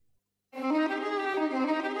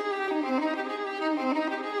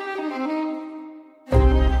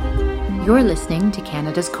You're listening to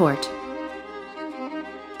Canada's Court,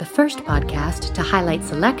 the first podcast to highlight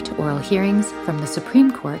select oral hearings from the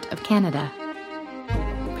Supreme Court of Canada.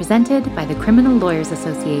 Presented by the Criminal Lawyers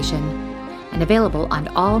Association and available on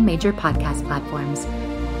all major podcast platforms.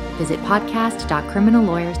 Visit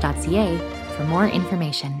podcast.criminallawyers.ca for more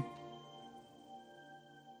information.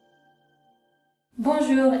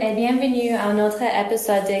 Bonjour et bienvenue à un autre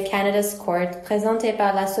épisode de Canada's Court présenté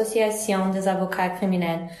par l'Association des avocats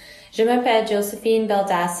criminels. Je m'appelle Josephine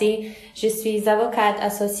Baldassi. Je suis avocate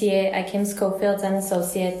associée à Kim Schofield &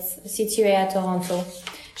 Associates, située à Toronto.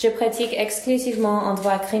 Je pratique exclusivement en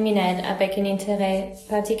droit criminel avec un intérêt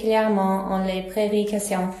particulièrement en les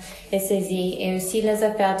prédications et saisies et aussi les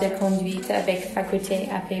affaires de conduite avec faculté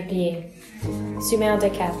affaibliée. Sommaire de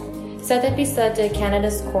cas. Cet épisode de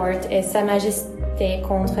Canada's Court est Sa Majesté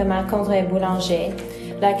contre Marc-André Boulanger.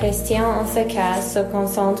 La question en ce cas se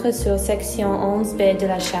concentre sur section 11B de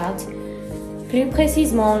la Charte. Plus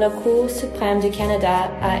précisément, la Cour suprême du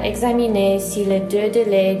Canada a examiné si les deux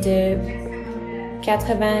délais de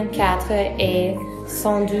 84 et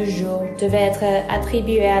 112 jours devaient être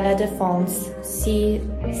attribués à la défense si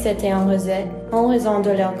c'était en raison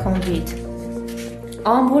de leur conduite.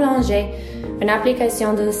 En Boulanger, une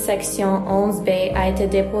application de section 11B a été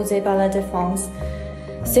déposée par la défense,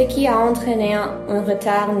 ce qui a entraîné un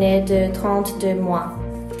retard né de 32 mois.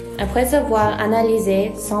 Après avoir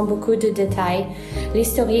analysé, sans beaucoup de détails,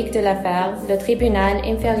 l'historique de l'affaire, le tribunal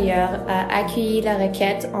inférieur a accueilli la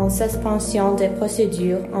requête en suspension des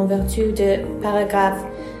procédures en vertu de paragraphe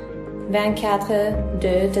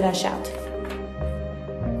 24.2 de la Charte.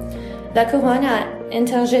 La Couronne a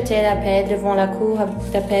interjeté l'appel devant la Cour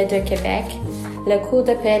d'appel de Québec. La Cour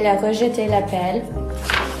d'appel a rejeté l'appel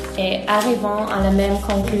et arrivant à la même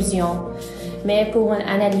conclusion, mais pour une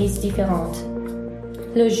analyse différente.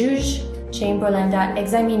 Le juge Chamberlain a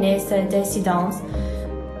examiné cette décision,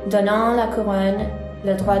 donnant à la Couronne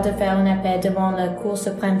le droit de faire un appel devant la Cour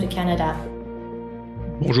suprême du Canada.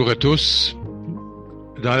 Bonjour à tous.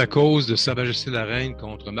 Dans la cause de Sa Majesté la Reine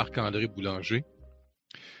contre Marc-André Boulanger,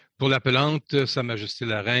 pour l'appellante Sa Majesté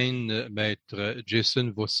la Reine, Maître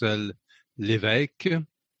Jason Vaucel-Lévesque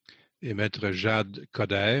et Maître Jade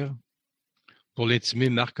Coder. Pour l'intimé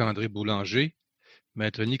Marc-André Boulanger,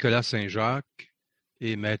 Maître Nicolas Saint-Jacques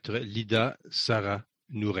et Maître Lida Sarah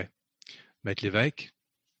Nouret. Maître Lévesque.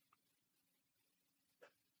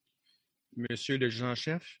 Monsieur le juge en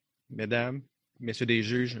chef, mesdames, messieurs les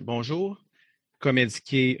juges, bonjour. Comme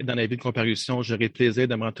indiqué dans l'avis de comparution, j'aurai le plaisir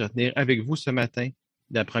de m'entretenir avec vous ce matin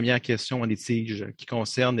de la première question en litige qui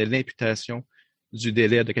concerne l'imputation du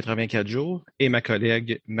délai de 84 jours et ma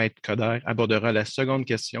collègue Maître Coder abordera la seconde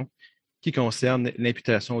question qui concerne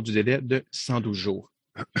l'imputation du délai de 112 jours.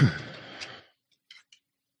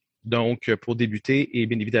 Donc, pour débuter, et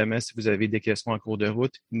bien évidemment, si vous avez des questions en cours de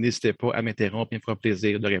route, n'hésitez pas à m'interrompre, il me fera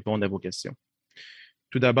plaisir de répondre à vos questions.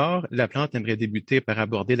 Tout d'abord, l'appelante aimerait débuter par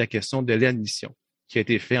aborder la question de l'admission qui a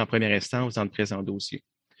été faite en première instance dans le présent dossier.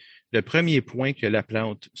 Le premier point que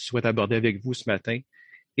l'appelante souhaite aborder avec vous ce matin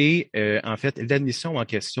est, en fait, l'admission en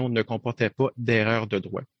question ne comportait pas d'erreur de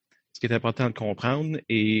droit. Ce qui est important de comprendre,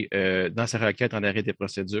 et dans sa requête en arrêt des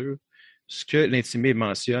procédures, ce que l'intimé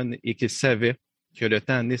mentionne est qu'il savait que le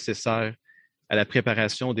temps nécessaire à la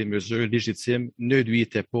préparation des mesures légitimes ne lui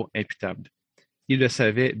était pas imputable. Il le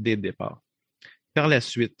savait dès le départ. Par la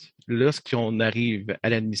suite, lorsqu'on arrive à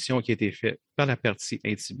l'admission qui a été faite par la partie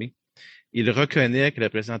intimée, il reconnaît que la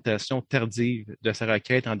présentation tardive de sa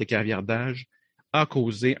requête en décaviardage a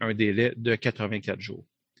causé un délai de 84 jours.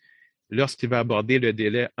 Lorsqu'il va aborder le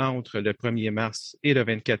délai entre le 1er mars et le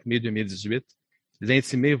 24 mai 2018,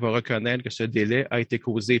 l'intimé va reconnaître que ce délai a été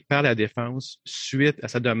causé par la défense suite à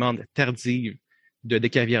sa demande tardive de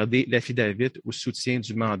décaviarder l'affidavit au soutien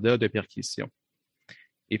du mandat de perquisition.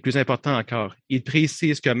 Et plus important encore, il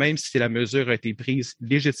précise que même si la mesure a été prise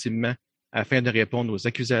légitimement afin de répondre aux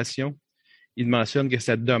accusations, il mentionne que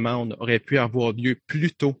cette demande aurait pu avoir lieu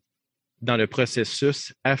plus tôt dans le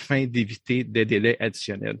processus afin d'éviter des délais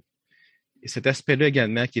additionnels. Et cet aspect-là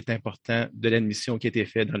également qui est important de l'admission qui a été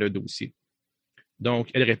faite dans le dossier.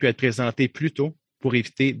 Donc, elle aurait pu être présentée plus tôt pour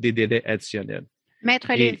éviter des délais additionnels.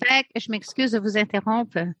 Maître Lévesque, je m'excuse de vous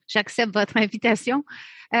interrompre. J'accepte votre invitation.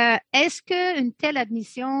 Est-ce qu'une telle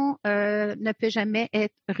admission ne peut jamais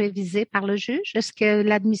être révisée par le juge? Est-ce que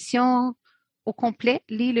l'admission au complet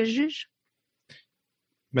lie le juge?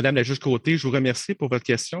 Madame la juge Côté, je vous remercie pour votre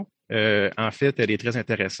question. En fait, elle est très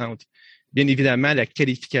intéressante. Bien évidemment, la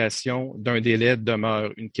qualification d'un délai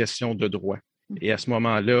demeure une question de droit. Et à ce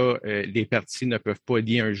moment-là, les parties ne peuvent pas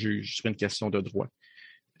lier un juge sur une question de droit.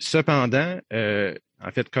 Cependant,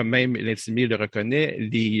 En fait, comme même l'intimé le reconnaît,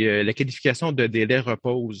 la qualification de délai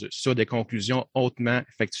repose sur des conclusions hautement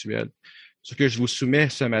factuelles. Ce que je vous soumets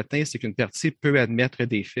ce matin, c'est qu'une partie peut admettre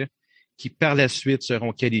des faits qui, par la suite,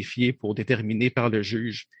 seront qualifiés pour déterminer par le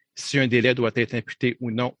juge si un délai doit être imputé ou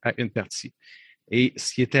non à une partie. Et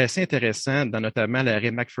ce qui était assez intéressant dans notamment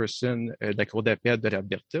l'arrêt Macpherson de la Cour d'appel de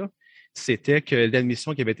l'Alberta, c'était que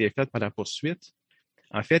l'admission qui avait été faite par la poursuite,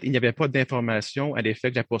 en fait, il n'y avait pas d'information à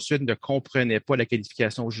l'effet que la poursuite ne comprenait pas la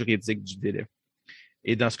qualification juridique du délai.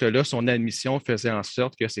 Et dans ce cas-là, son admission faisait en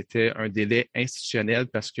sorte que c'était un délai institutionnel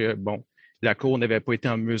parce que, bon, la Cour n'avait pas été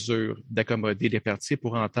en mesure d'accommoder les parties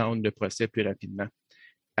pour entendre le procès plus rapidement.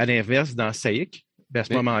 À l'inverse, dans SAIC, à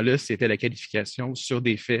ce moment-là, c'était la qualification sur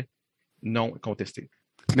des faits non contestés.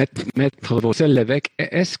 Maître Vaucel-Lévesque,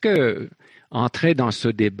 est-ce que entrer dans ce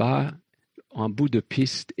débat en bout de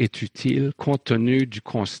piste est utile compte tenu du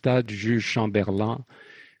constat du juge Chamberlain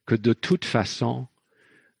que de toute façon,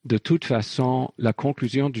 la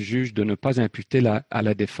conclusion du juge de ne pas imputer à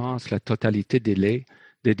la défense la totalité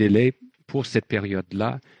des délais pour cette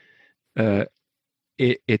période-là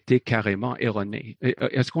était carrément erronée.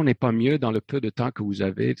 Est-ce qu'on n'est pas mieux dans le peu de temps que vous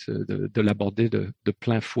avez de l'aborder de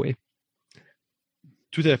plein fouet?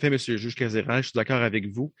 Tout à fait, M. le juge Casera, je suis d'accord avec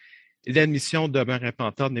vous. L'admission demeure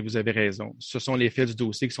importante, mais vous avez raison. Ce sont les faits du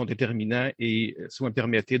dossier qui sont déterminants et, si vous me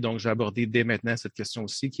permettez, donc, j'ai abordé dès maintenant cette question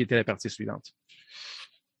aussi, qui était la partie suivante.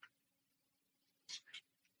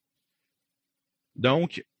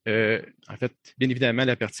 Donc, en fait, bien évidemment,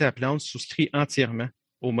 la partie appelante souscrit entièrement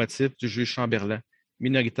au motif du juge Chamberlain,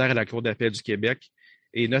 minoritaire à la Cour d'appel du Québec,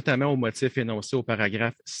 et notamment au motif énoncé au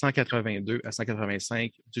paragraphe 182 à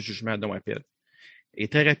 185 du jugement non appel. Et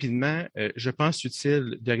très rapidement, je pense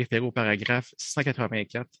utile de référer au paragraphe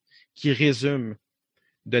 184 qui résume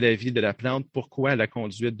de l'avis de la plante pourquoi la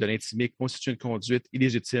conduite de l'intimé constitue une conduite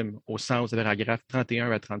illégitime au sens des paragraphes 31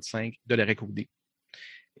 à 35 de l'arrêt Codé.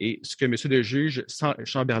 Et ce que M. le juge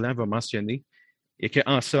Chamberlain va mentionner est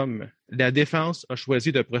qu'en somme, la défense a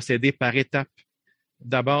choisi de procéder par étapes.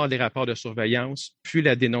 D'abord les rapports de surveillance, puis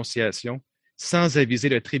la dénonciation, sans aviser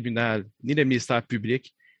le tribunal ni le ministère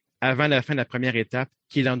public avant la fin de la première étape,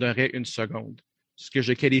 qu'il en aurait une seconde, ce que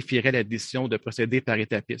je qualifierais la décision de procéder par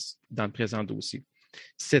étapiste dans le présent dossier.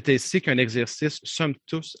 C'est ainsi qu'un exercice, somme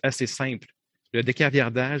toute, assez simple. Le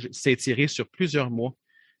décaviardage s'est étiré sur plusieurs mois,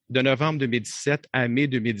 de novembre 2017 à mai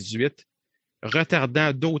 2018,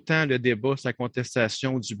 retardant d'autant le débat sur la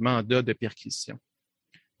contestation du mandat de perquisition.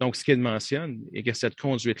 Donc, ce qu'il mentionne est que cette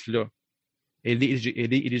conduite-là, elle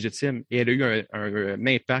est illégitime et elle a eu un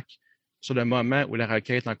impact sur le moment où la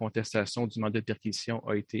requête en contestation du mandat de perquisition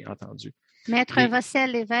a été entendue. Maître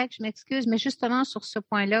Vaucel-Lévesque, je m'excuse, mais justement sur ce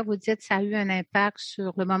point-là, vous dites que ça a eu un impact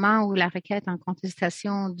sur le moment où la requête en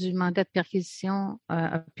contestation du mandat de perquisition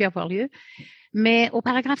a pu avoir lieu. Mais au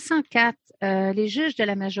paragraphe 104, les juges de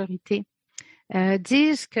la majorité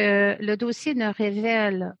disent que le dossier ne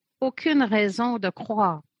révèle aucune raison de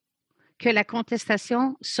croire que la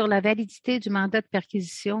contestation sur la validité du mandat de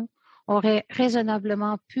perquisition aurait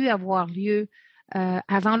raisonnablement pu avoir lieu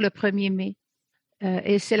avant le 1er mai.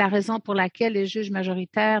 Et c'est la raison pour laquelle les juges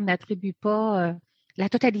majoritaires n'attribuent pas la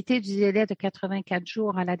totalité du délai de 84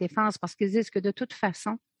 jours à la défense parce qu'ils disent que de toute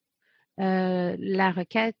façon, la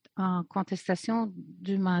requête en contestation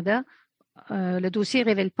du mandat, le dossier ne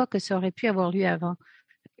révèle pas que ça aurait pu avoir lieu avant.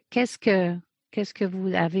 Qu'est-ce que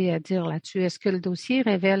vous avez à dire là-dessus? Est-ce que le dossier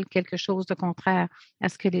révèle quelque chose de contraire à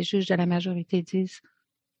ce que les juges de la majorité disent?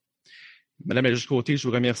 Madame la juge Côté, je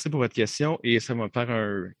vous remercie pour votre question et ça va me faire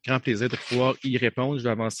un grand plaisir de pouvoir y répondre. Je vais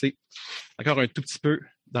avancer encore un tout petit peu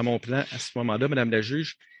dans mon plan à ce moment-là, Madame la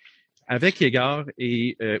juge. Avec égard,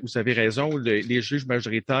 et vous avez raison, les juges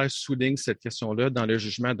majoritaires soulignent cette question-là dans le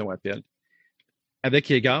jugement dont appel. Avec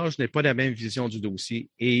égard, je n'ai pas la même vision du dossier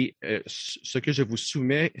et ce que je vous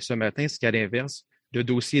soumets ce matin, c'est qu'à l'inverse, le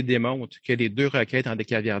dossier démontre que les deux requêtes en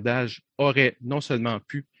décaviardage auraient non seulement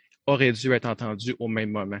auraient dû être entendues au même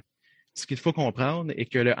moment. Ce qu'il faut comprendre est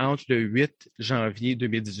que entre le 8 janvier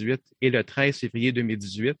 2018 et le 13 février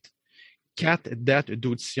 2018, 4 dates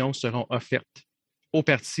d'audition seront offertes aux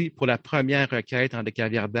parties pour la première requête en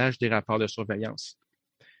décaviardage des rapports de surveillance.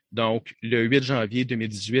 Donc, le 8 janvier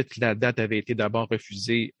 2018, la date avait été d'abord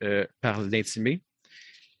refusée par l'intimé.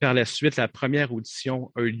 Par la suite, la première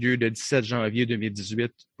audition a eu lieu le 17 janvier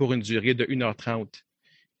 2018 pour une durée de 1h30,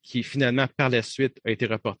 qui finalement, par la suite, a été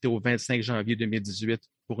reportée au 25 janvier 2018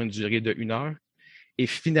 pour une durée de 1 heure et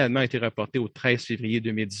finalement a été reportée au 13 février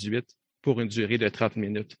 2018 pour une durée de 30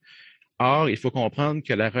 minutes. Or, il faut comprendre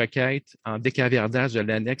que la requête en décaviardage de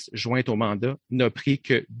l'annexe jointe au mandat n'a pris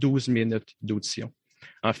que 12 minutes d'audition.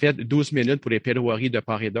 En fait, 12 minutes pour les plaidoiries de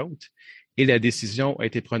part et d'autre, et la décision a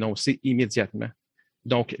été prononcée immédiatement.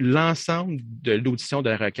 Donc, l'ensemble de l'audition de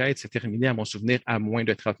la requête s'est terminé, à mon souvenir, à moins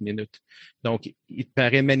de 30 minutes. Donc, il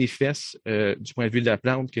paraît manifeste, du point de vue de la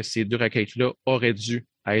plante, que ces deux requêtes-là auraient dû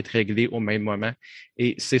être réglées au même moment.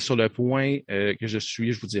 Et c'est sur le point que je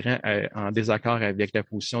suis, je vous dirais, en désaccord avec la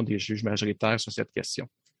position des juges majoritaires sur cette question.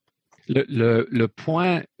 Le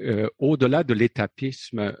point, au-delà de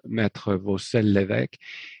l'étapisme, Maître Vaucel-Lévesque,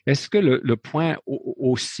 est-ce que le point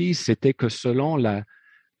aussi, c'était que selon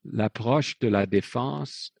l'approche de la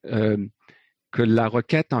défense, que la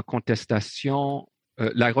requête en contestation,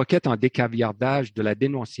 la requête en décaviardage de la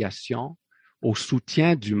dénonciation au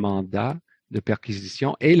soutien du mandat de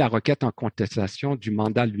perquisition et la requête en contestation du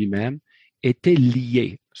mandat lui-même étaient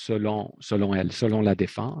liées selon elle, selon la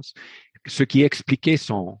défense, ce qui expliquait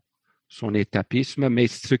son étapisme, mais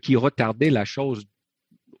ce qui retardait la chose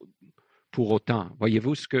pour autant.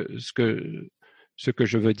 Voyez-vous ce que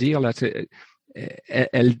je veux dire là?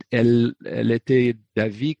 Elle était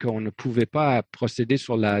d'avis qu'on ne pouvait pas procéder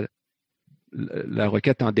sur la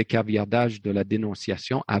requête en décaviardage de la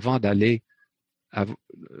dénonciation avant d'aller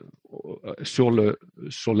sur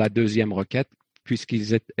la deuxième requête,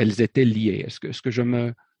 puisqu'elles étaient liées. Est-ce que je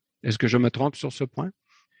me trompe sur ce point?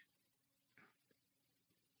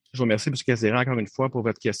 Je vous remercie, M. Casera, encore une fois pour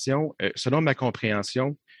votre question. Selon ma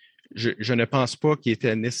compréhension, je ne pense pas qu'il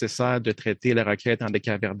était nécessaire de traiter la requête en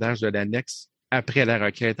décavardage de l'annexe après la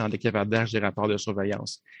requête en décavardage des rapports de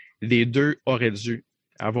surveillance. Les deux auraient dû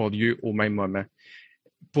avoir lieu au même moment.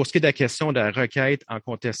 Pour ce qui est de la question de la requête en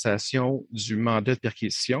contestation du mandat de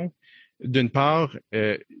perquisition, d'une part,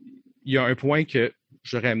 il y a un point que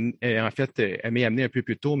j'aurais en fait aimé amener un peu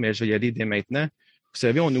plus tôt, mais je vais y aller dès maintenant. Vous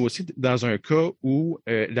savez, on est aussi dans un cas où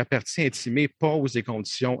la partie intimée pose des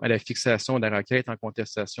conditions à la fixation de la requête en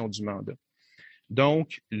contestation du mandat.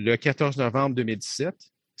 Donc, le 14 novembre 2017,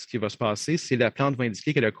 ce qui va se passer, c'est la plante va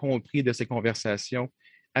indiquer qu'elle a compris de ces conversations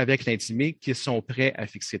avec l'intimé qu'ils sont prêts à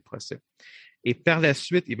fixer le procès. Et par la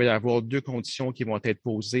suite, il va y avoir deux conditions qui vont être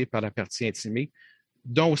posées par la partie intimée,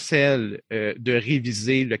 dont celle de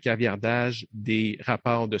réviser le caviardage des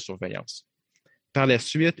rapports de surveillance. Par la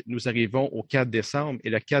suite, nous arrivons au 4 décembre et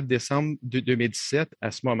le 4 décembre 2017,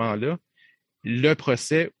 à ce moment-là, le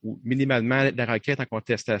procès ou minimalement la requête en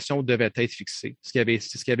contestation devait être fixé, ce qui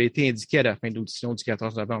avait été indiqué à la fin de l'audition du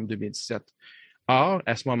 14 novembre 2017. Or,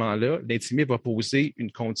 à ce moment-là, l'intimé va poser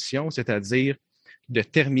une condition, c'est-à-dire de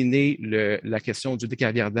terminer la question du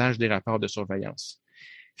décaviardage des rapports de surveillance.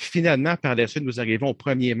 Finalement, par la suite, nous arrivons au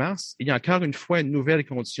 1er mars. Il y a encore une fois une nouvelle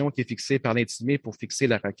condition qui est fixée par l'intimé pour fixer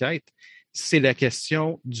la requête. C'est la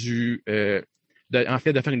question de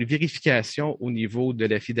faire une vérification au niveau de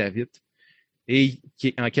l'affidavit et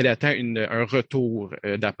qu'elle attend un retour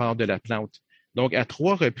de la part de la plante. Donc, à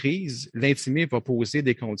 3 reprises, l'intimé va poser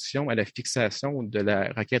des conditions à la fixation de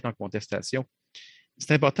la requête en contestation.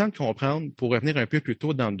 C'est important de comprendre, pour revenir un peu plus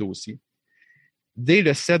tôt dans le dossier. Dès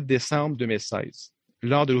le 7 décembre 2016,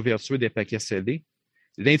 lors de l'ouverture des paquets scellés,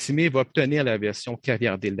 l'intimé va obtenir la version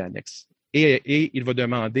caviardée de l'annexe. Et il va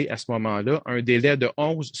demander à ce moment-là un délai de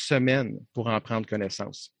 11 semaines pour en prendre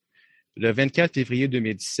connaissance. Le 24 février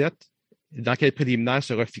 2017, l'enquête préliminaire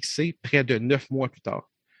sera fixée près de 9 mois plus tard,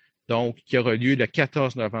 donc qui aura lieu le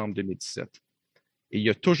 14 novembre 2017. Et il n'y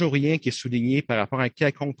a toujours rien qui est souligné par rapport à un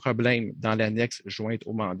quelconque problème dans l'annexe jointe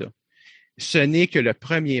au mandat. Ce n'est que le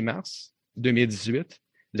 1er mars 2018,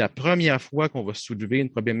 la première fois qu'on va soulever une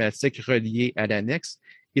problématique reliée à l'annexe,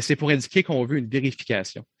 et c'est pour indiquer qu'on veut une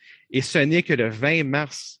vérification. Et ce n'est que le 20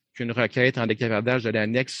 mars qu'une requête en décavardage de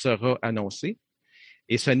l'annexe sera annoncée,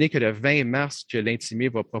 et ce n'est que le 20 mars que l'intimé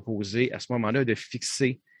va proposer à ce moment-là de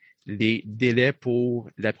fixer les délais pour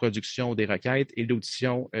la production des requêtes et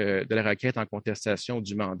l'audition de la requête en contestation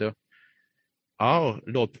du mandat. Or,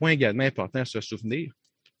 l'autre point également important à se souvenir,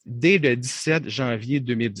 dès le 17 janvier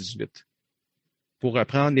 2018, pour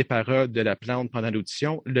reprendre les paroles de la plante pendant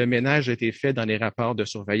l'audition, le ménage a été fait dans les rapports de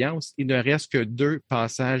surveillance. Il ne reste que 2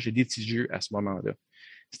 passages litigieux à ce moment-là,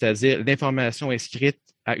 c'est-à-dire l'information inscrite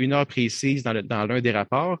à une heure précise dans l'un des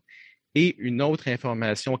rapports et une autre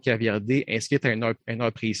information caviardée inscrite à une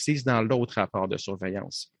heure précise dans l'autre rapport de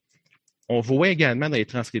surveillance. On voit également dans les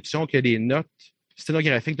transcriptions que les notes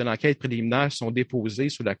sténographiques de l'enquête préliminaire sont déposées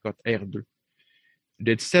sous la cote R2.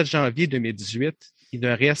 Le 17 janvier 2018, il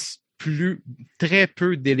ne reste très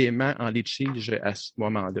peu d'éléments en litige à ce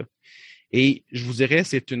moment-là. Et je vous dirais,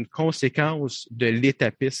 c'est une conséquence de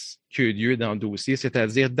l'étapisme qui a eu lieu dans le dossier,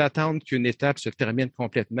 c'est-à-dire d'attendre qu'une étape se termine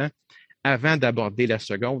complètement avant d'aborder la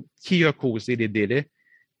seconde, qui a causé les délais,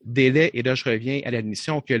 et là je reviens à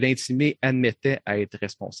l'admission que l'intimé admettait à être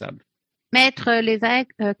responsable. Maître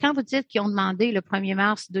Lévesque, quand vous dites qu'ils ont demandé le 1er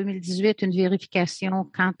mars 2018 une vérification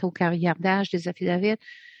quant au caviardage des affidavits,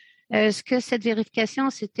 est-ce que cette vérification,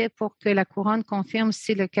 c'était pour que la couronne confirme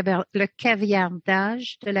si le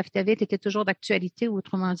caviardage de l'affidavit était toujours d'actualité, ou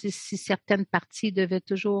autrement dit, si certaines parties devaient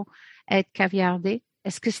toujours être caviardées?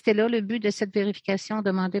 Est-ce que c'était là le but de cette vérification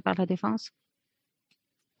demandée par la défense?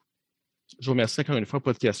 Je vous remercie encore une fois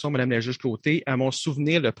pour votre question, Mme la juge Côté. À mon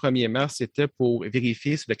souvenir, le 1er mars, c'était pour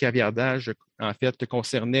vérifier si le caviardage, en fait,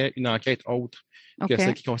 concernait une enquête autre que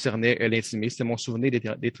celle qui concernait l'intimé. C'est mon souvenir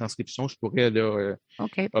des transcriptions. Je pourrais là,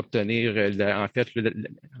 obtenir, en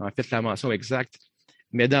fait, la mention exacte.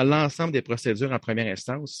 Mais dans l'ensemble des procédures en première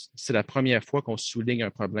instance, c'est la première fois qu'on souligne un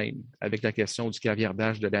problème avec la question du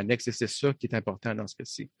caviardage de l'annexe, et c'est ça qui est important dans ce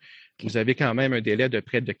cas-ci. Vous avez quand même un délai de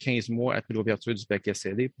près de 15 mois après l'ouverture du paquet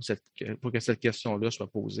scellé pour que cette question-là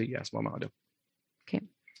soit posée à ce moment-là. Okay.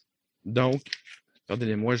 Donc,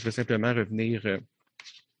 pardonnez-moi, je vais simplement revenir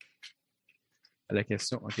à la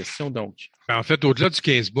question en question. Donc, en fait, au-delà du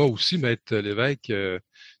 15 mois aussi, Maître Lévesque,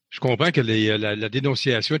 je comprends que la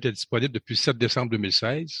dénonciation était disponible depuis le 7 décembre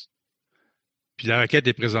 2016. Puis la requête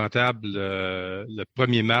est présentable le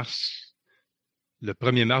 1er mars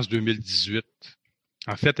 2018.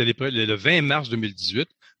 En fait, elle est le 20 mars 2018.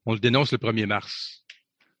 On le dénonce le 1er mars.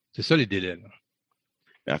 C'est ça les délais,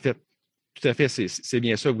 là. En fait, tout à fait, c'est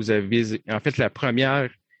bien ça. Vous avez, en fait, la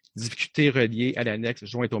première difficulté reliée à l'annexe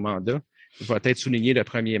jointe au mandat va être soulignée le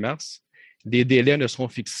 1er mars. Les délais ne seront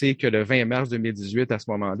fixés que le 20 mars 2018 à ce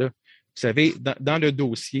moment-là. Vous savez, dans le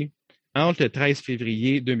dossier, entre le 13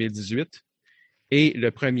 février 2018 et le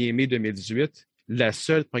 1er mai 2018, la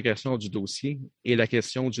seule progression du dossier est la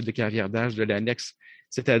question du décaviardage de l'annexe,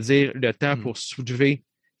 c'est-à-dire le temps pour soulever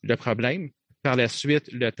le problème, par la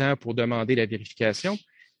suite, le temps pour demander la vérification,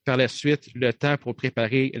 par la suite, le temps pour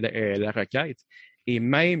préparer la requête, et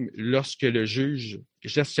même lorsque le juge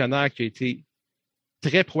gestionnaire qui a été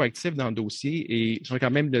très proactif dans le dossier, et je vais quand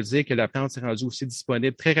même le dire que la plante s'est rendue aussi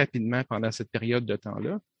disponible très rapidement pendant cette période de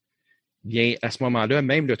temps-là, bien, à ce moment-là,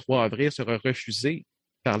 même le 3 avril sera refusé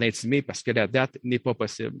par l'intimé parce que la date n'est pas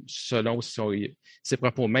possible, selon ses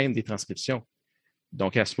propos même des transcriptions.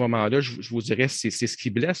 Donc, à ce moment-là, je vous dirais, c'est ce qui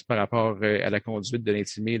blesse par rapport à la conduite de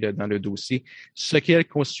l'intimé dans le dossier, ce qui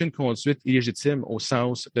constitue une conduite illégitime au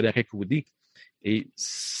sens de l'arrêt Cody. Et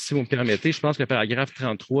si vous me permettez, je pense que le paragraphe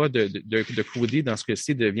 33 de Cody, dans ce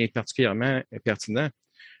cas-ci, devient particulièrement pertinent,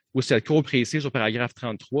 où cette cour précise au paragraphe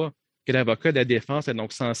 33 que l'avocat de la défense est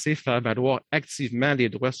donc censé faire valoir activement les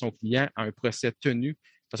droits de son client à un procès tenu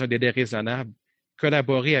dans un délai raisonnable,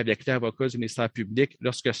 collaborer avec l'avocat du ministère public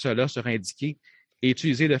lorsque cela sera indiqué et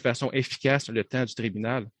utiliser de façon efficace le temps du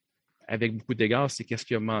tribunal. Avec beaucoup d'égards, c'est qu'est-ce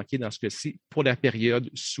qui a manqué dans ce cas-ci pour la période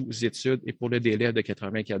sous étude et pour le délai de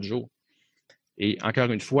 84 jours. Et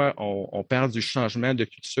encore une fois, on parle du changement de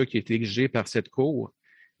culture qui a été exigé par cette cour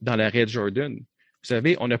dans l'arrêt Jordan. Vous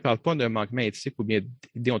savez, on ne parle pas d'un manquement éthique ou bien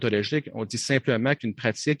déontologique. On dit simplement qu'une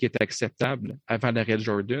pratique est acceptable avant l'arrêt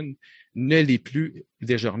Jordan ne l'est plus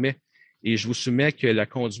désormais. Et je vous soumets que la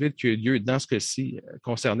conduite qui a eu lieu dans ce cas-ci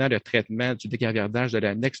concernant le traitement du décaviardage de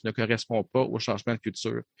l'annexe ne correspond pas au changement de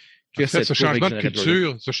culture. En fait, ce changement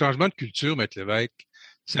de culture, Maître Lévesque,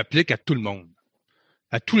 s'applique à tout le monde,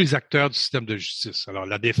 à tous les acteurs du système de justice. Alors,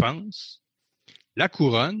 la défense, la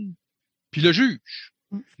couronne, puis le juge.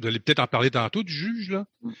 Vous allez peut-être en parler tantôt du juge, là,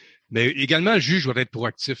 mais également, le juge doit être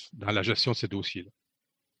proactif dans la gestion de ces dossiers-là.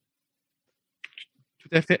 Tout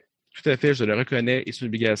à fait, je le reconnais, et c'est une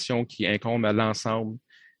obligation qui incombe à l'ensemble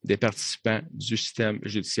des participants du système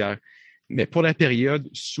judiciaire. Mais pour la période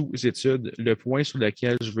sous étude, le point sur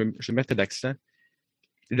lequel je veux mettre l'accent,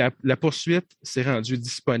 la poursuite s'est rendue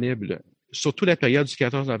disponible, surtout la période du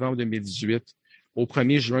 14 novembre 2018 au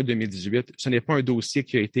 1er juin 2018. Ce n'est pas un dossier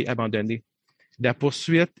qui a été abandonné. La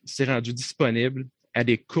poursuite s'est rendue disponible à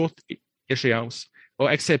des courtes échéances, a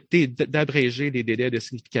accepté d'abréger les délais de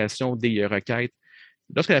signification des requêtes.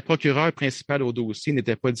 Lorsque la procureure principale au dossier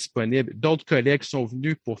n'était pas disponible, d'autres collègues sont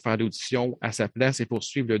venus pour faire l'audition à sa place et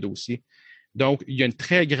poursuivre le dossier. Donc, il y a une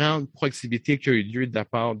très grande proactivité qui a eu lieu de la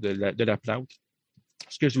part de la plante.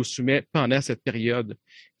 Ce que je vous soumets pendant cette période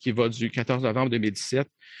qui va du 14 novembre 2017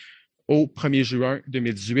 au 1er juin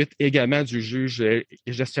 2018, également du juge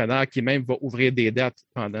gestionnaire qui même va ouvrir des dates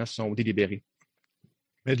pendant son délibéré.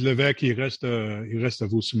 Maître Lévesque, il reste à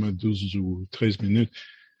vous seulement 12 ou 13 minutes.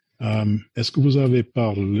 Est-ce que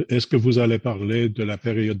vous allez parler de la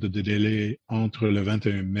période de délai entre le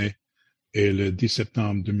 21 mai et le 10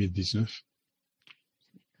 septembre 2019?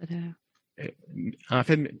 En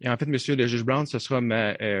fait, monsieur le juge Brown, ce sera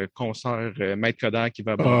ma consoeur, Maître Coderre, qui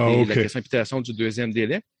va aborder la question d'imputation du deuxième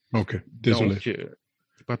délai. OK, désolé. Donc,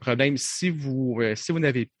 Pas de problème. Si vous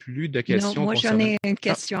n'avez plus de questions... Non, moi, j'en ai une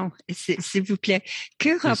question, s'il vous plaît.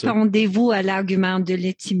 Que Bien sûr. répondez-vous à l'argument de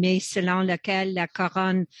Létimé selon lequel la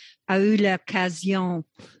couronne a eu l'occasion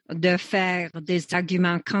de faire des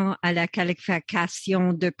arguments quant à la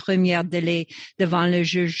qualification de premier délai devant le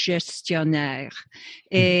juge gestionnaire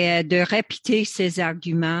et de répéter ces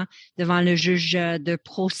arguments devant le juge de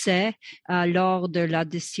procès lors de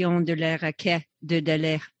l'audition de la requête de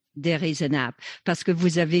délai déraisonnable, parce que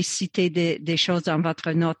vous avez cité des choses dans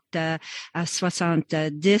votre note à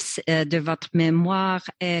 70 de votre mémoire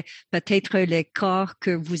et peut-être les cas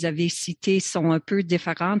que vous avez cités sont un peu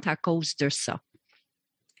différents à cause de ça.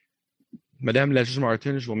 Madame la juge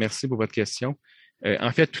Martin, je vous remercie pour votre question.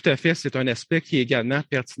 En fait, tout à fait, c'est un aspect qui est également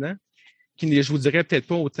pertinent, qui n'est, je vous dirais, peut-être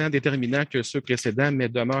pas autant déterminant que ceux précédents, mais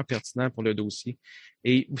demeure pertinent pour le dossier.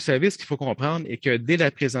 Et vous savez, ce qu'il faut comprendre est que dès la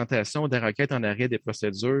présentation de la requête en arrêt des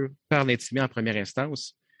procédures par l'intimé en première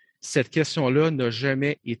instance, cette question-là n'a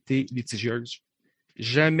jamais été litigieuse.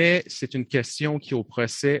 Jamais c'est une question qui, au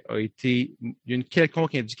procès, a été d'une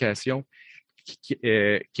quelconque indication qui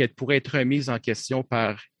pourrait être remise en question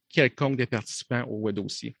par quelconque des participants au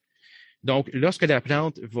dossier. Donc, lorsque la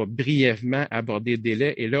plainte va brièvement aborder le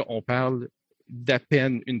délai, et là, on parle d'à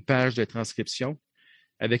peine une page de transcription,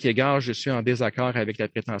 avec égard, je suis en désaccord avec la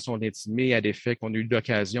prétention de l'intimé à l'effet qu'on a eu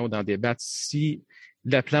l'occasion d'en débattre. Si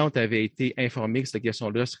la plainte avait été informée que cette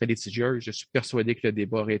question-là serait litigieuse, je suis persuadé que le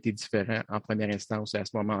débat aurait été différent en première instance à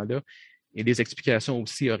ce moment-là, et les explications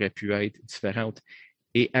aussi auraient pu être différentes.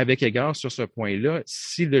 Et avec égard sur ce point-là,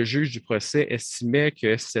 si le juge du procès estimait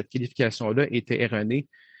que cette qualification-là était erronée,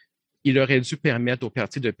 il aurait dû permettre aux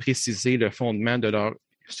parties de préciser le fondement de leur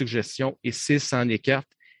suggestion et s'ils s'en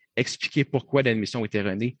écartent, expliquer pourquoi l'admission est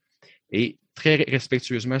erronée. Et très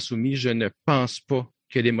respectueusement soumis, je ne pense pas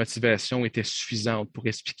que les motivations étaient suffisantes pour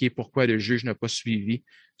expliquer pourquoi le juge n'a pas suivi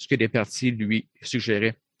ce que les parties lui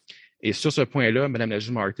suggéraient. Et sur ce point-là, Mme la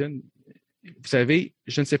juge Martin, vous savez,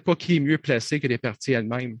 je ne sais pas qui est mieux placé que les parties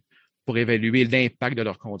elles-mêmes pour évaluer l'impact de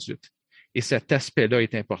leur conduite. Et cet aspect-là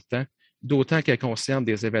est important, d'autant qu'elle concerne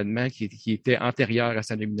des événements qui étaient antérieurs à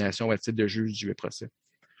sa nomination à titre de juge du procès.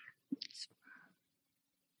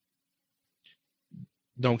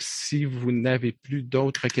 Donc, si vous n'avez plus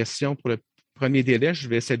d'autres questions pour le premier délai, je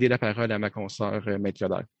vais céder la parole à ma consoeur, Maître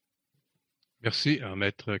Coderre. Merci,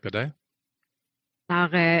 Maître Coderre.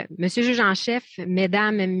 Alors, Monsieur le juge en chef,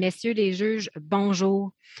 Mesdames, Messieurs les juges,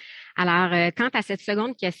 bonjour. Alors, quant à cette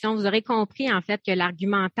seconde question, vous aurez compris en fait que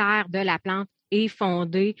l'argumentaire de la plainte est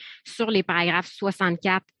fondé sur les paragraphes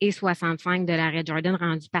 64 et 65 de l'arrêt Jordan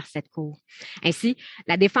rendu par cette Cour. Ainsi,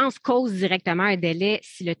 la défense cause directement un délai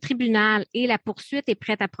si le tribunal et la poursuite est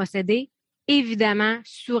prête à procéder, évidemment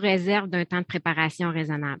sous réserve d'un temps de préparation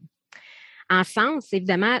raisonnable. En sens,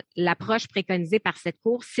 évidemment, l'approche préconisée par cette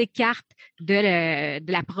Cour s'écarte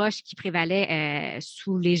de l'approche qui prévalait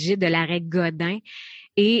sous l'égide de l'arrêt Godin.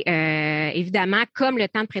 Et évidemment, comme le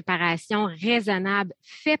temps de préparation raisonnable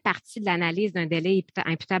fait partie de l'analyse d'un délai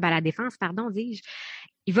imputable à la défense,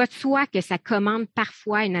 il va de soi que ça commande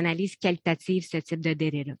parfois une analyse qualitative, ce type de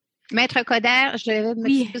délai-là. Maître Coderre, je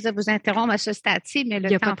m'excuse de vous interrompre à ce stade-ci, mais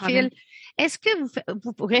le temps file. Est-ce que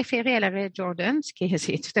vous référez à l'arrêt Jordan, ce qui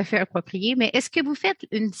est tout à fait approprié, mais est-ce que vous faites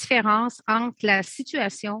une différence entre la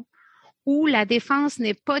situation où la défense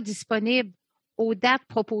n'est pas disponible aux dates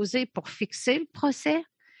proposées pour fixer le procès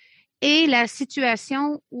et la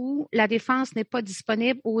situation où la défense n'est pas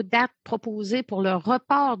disponible aux dates proposées pour le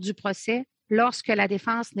report du procès lorsque la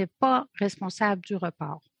défense n'est pas responsable du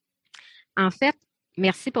report? En fait,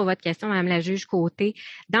 merci pour votre question, Mme la juge Côté.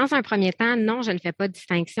 Dans un premier temps, non, je ne fais pas de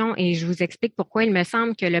distinction et je vous explique pourquoi. Il me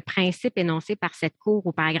semble que le principe énoncé par cette Cour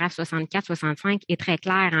au paragraphe 64-65 est très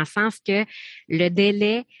clair, en sens que le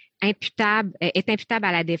délai est imputable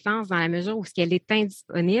à la défense dans la mesure où elle est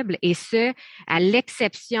indisponible et ce, à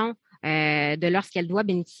l'exception de lorsqu'elle doit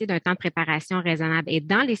bénéficier d'un temps de préparation raisonnable. Et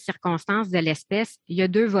dans les circonstances de l'espèce, il y a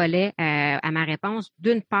deux volets à ma réponse.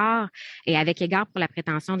 D'une part, et avec égard pour la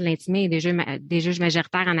prétention de l'intimé et des juges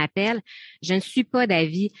majoritaires en appel, je ne suis pas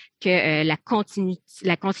d'avis que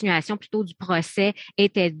la continuation plutôt du procès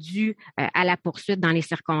était due à la poursuite dans les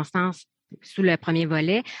circonstances sous le premier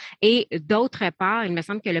volet. Et d'autre part, il me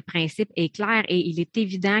semble que le principe est clair et il est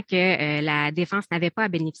évident que la défense n'avait pas à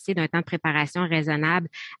bénéficier d'un temps de préparation raisonnable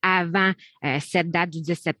avant cette date du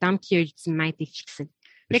 10 septembre qui a ultimement été fixée.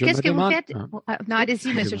 Mais qu'est-ce que vous faites? Non,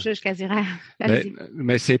 allez-y, M. le juge Casira.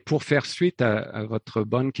 Mais c'est pour faire suite à votre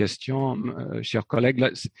bonne question, chers collègues.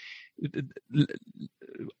 Là,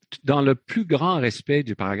 dans le plus grand respect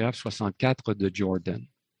du paragraphe 64 de Jordan,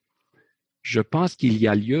 je pense qu'il y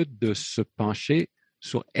a lieu de se pencher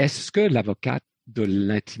sur est-ce que l'avocate de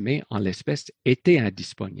l'intimé en l'espèce était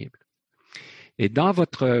indisponible. Et dans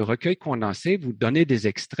votre recueil condensé, vous donnez des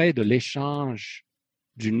extraits de l'échange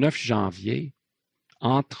du 9 janvier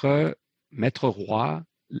entre Maître Roy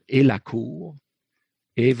et la Cour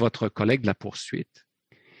et votre collègue de la poursuite.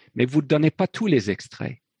 Mais vous ne donnez pas tous les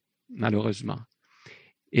extraits, malheureusement.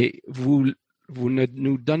 Et vous ne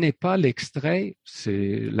nous donnez pas l'extrait,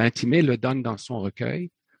 l'intimé le donne dans son recueil,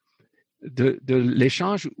 de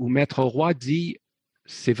l'échange où Maître Roy dit «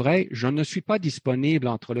 C'est vrai, je ne suis pas disponible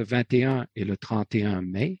entre le 21 et le 31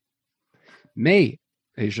 mai, mais,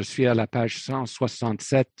 et je suis à la page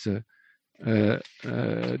 167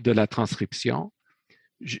 de la transcription,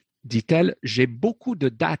 dit-elle, j'ai beaucoup de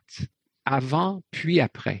dates avant puis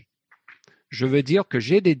après. Je veux dire que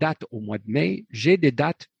j'ai des dates au mois de mai, j'ai des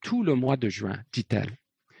dates tout le mois de juin, dit-elle.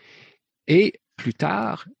 Et plus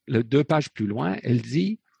tard, 2 pages plus loin, elle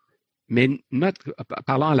dit, mais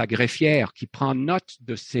parlant à la greffière qui prend note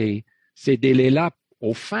de ces délais-là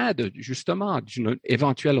au fin justement d'une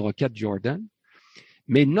éventuelle requête Jordan,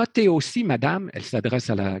 mais notez aussi, madame, elle s'adresse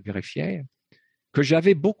à la greffière, que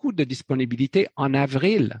j'avais beaucoup de disponibilité en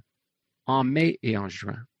avril, en mai et en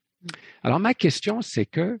juin. Alors, ma question, c'est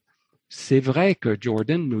que c'est vrai que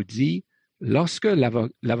Jordan nous dit, lorsque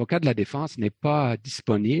l'avocat de la défense n'est pas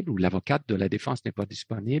disponible ou l'avocate de la défense n'est pas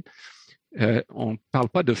disponible, on ne parle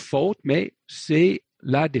pas de faute, mais c'est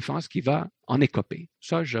la défense qui va en écoper.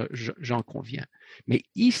 Ça, j'en conviens. Mais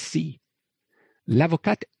ici,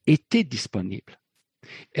 l'avocate était disponible.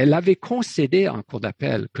 Elle avait concédé en cour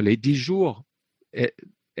d'appel que les 10 jours, ces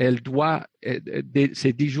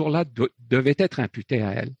 10 jours-là devaient être imputés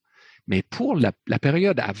à elle. Mais pour la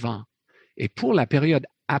période avant et pour la période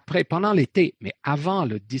après, pendant l'été, mais avant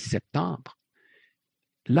le 10 septembre,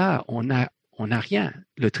 là, on n'a rien.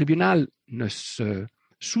 Le tribunal ne se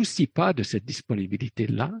soucie pas de cette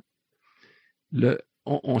disponibilité-là.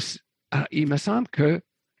 Il me semble que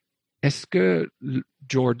est-ce que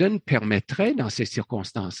Jordan permettrait, dans ces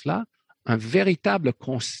circonstances-là, un véritable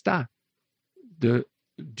constat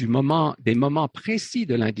des moments précis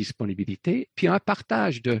de l'indisponibilité, puis un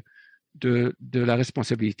partage de la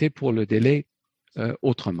responsabilité pour le délai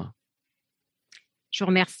autrement? Je vous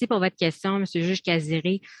remercie pour votre question, M. le juge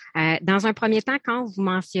Casiré. Dans un premier temps, quand vous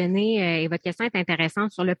mentionnez, et votre question est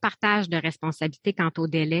intéressante, sur le partage de responsabilité quant au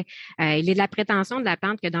délai, il est de la prétention de la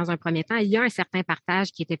plainte que dans un premier temps, il y a un certain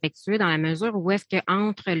partage qui est effectué dans la mesure où est-ce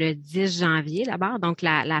qu'entre le 10 janvier, d'abord, donc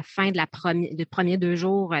la fin des premiers 2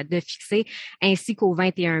 jours de fixé, ainsi qu'au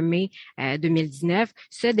 21 mai 2019,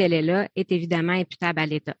 ce délai-là est évidemment imputable à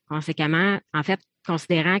l'État. Conséquemment, en fait,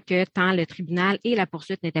 considérant que tant le tribunal et la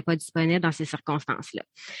poursuite n'étaient pas disponibles dans ces circonstances-là.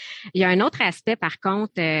 Il y a un autre aspect, par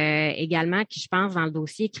contre, également, qui, je pense, dans le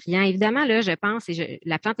dossier criant. Évidemment, là, je pense,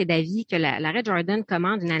 la plainte est d'avis que l'arrêt Jordan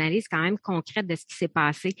commande une analyse quand même concrète de ce qui s'est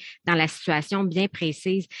passé dans la situation bien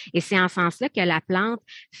précise. Et c'est en ce sens-là que la plainte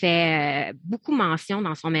fait beaucoup mention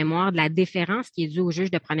dans son mémoire de la déférence qui est due au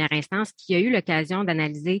juge de première instance qui a eu l'occasion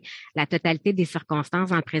d'analyser la totalité des circonstances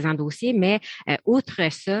dans le présent dossier. Mais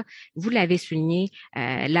outre ça, vous l'avez souligné,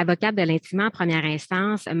 l'avocate de l'intimé en première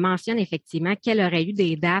instance mentionne effectivement qu'elle aurait eu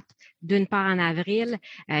des dates, d'une part en avril,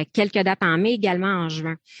 quelques dates en mai, également en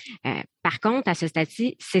juin. Par contre, à ce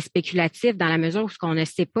stade-ci, c'est spéculatif dans la mesure où on ne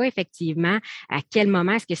sait pas effectivement à quel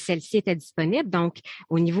moment est-ce que celle-ci était disponible. Donc,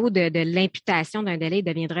 au niveau de l'imputation d'un délai, il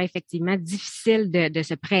deviendra effectivement difficile de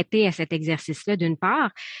se prêter à cet exercice-là, d'une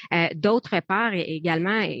part. D'autre part,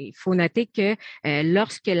 également, il faut noter que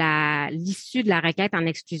lorsque l'issue de la requête en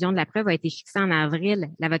exclusion de la preuve a été fixée en avril,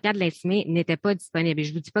 l'avocat de l'intimé n'était pas disponible. Et je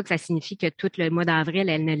ne vous dis pas que ça signifie que tout le mois d'avril,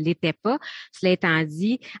 elle ne l'était pas. Cela étant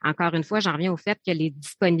dit, encore une fois, j'en reviens au fait que les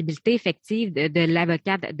disponibilités effectives de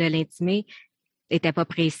l'avocate de l'intimé n'était pas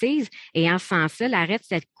précise. Et en ce sens-là, l'arrêt de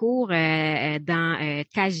cette cour dans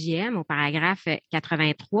KJM, au paragraphe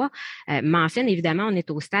 83, mentionne évidemment, on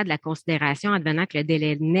est au stade de la considération advenant que le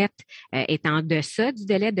délai net est en deçà du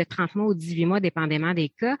délai de 30 mois ou 18 mois, dépendamment des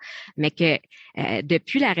cas, mais que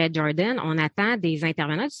depuis l'arrêt Jordan, on attend des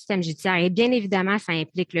intervenants du système judiciaire. Et bien évidemment, ça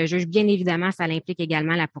implique le juge, bien évidemment, ça implique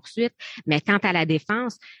également la poursuite, mais quant à la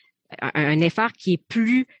défense, un effort qui est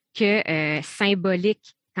plus que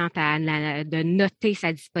symbolique quant à de noter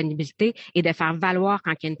sa disponibilité et de faire valoir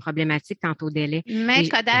quand il y a une problématique quant au délai. Mais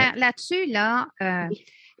Coderre, là-dessus,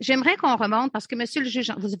 j'aimerais qu'on remonte parce que monsieur le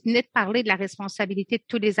juge, vous venez de parler de la responsabilité de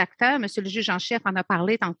tous les acteurs. Monsieur le juge en chef en a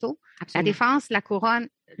parlé tantôt. Absolument. La défense, la couronne,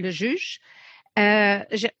 le juge.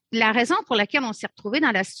 La raison pour laquelle on s'est retrouvé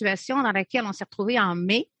dans la situation dans laquelle on s'est retrouvé en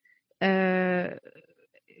mai, c'est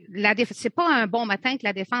pas un bon matin que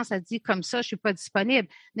la défense a dit comme ça, je suis pas disponible.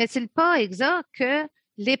 N'est-il pas exact que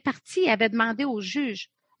les parties avaient demandé au juge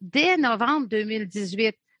dès novembre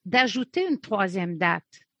 2018, d'ajouter une troisième date.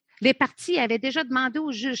 Les parties avaient déjà demandé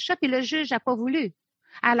au juge ça, puis le juge n'a pas voulu.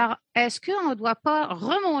 Alors, est-ce qu'on ne doit pas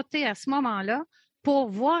remonter à ce moment-là pour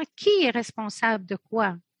voir qui est responsable de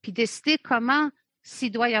quoi, puis décider comment,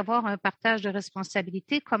 s'il doit y avoir un partage de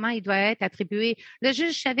responsabilité, comment il doit être attribué? Le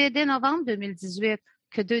juge savait dès novembre 2018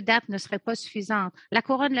 que 2 dates ne seraient pas suffisantes. La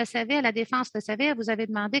couronne le savait, la défense le savait, vous avez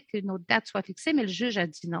demandé qu'une autre date soit fixée, mais le juge a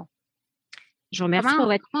dit non. Je vous remercie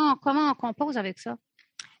comment on compose avec ça?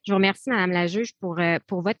 Je vous remercie, Madame la juge, pour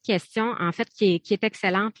votre question, en fait, qui est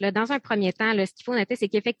excellente. Là, dans un premier temps, là, ce qu'il faut noter, c'est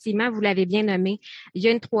qu'effectivement, vous l'avez bien nommé, il y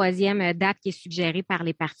a une troisième date qui est suggérée par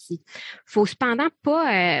les parties. Il faut cependant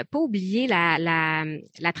pas oublier la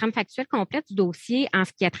trame factuelle complète du dossier en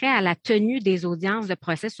ce qui a trait à la tenue des audiences de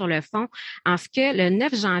procès sur le fond, en ce que le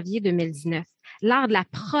 9 janvier 2019, lors de la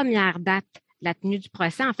première date la tenue du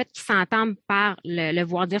procès, en fait, qui s'entame par le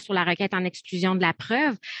voir dire sur la requête en exclusion de la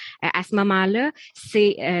preuve. À ce moment-là,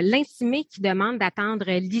 c'est l'intimé qui demande d'attendre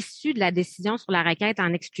l'issue de la décision sur la requête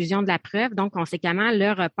en exclusion de la preuve, donc conséquemment,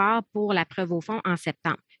 le report pour la preuve au fond en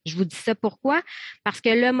septembre. Je vous dis ça pourquoi? Parce que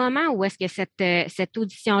le moment où est-ce que cette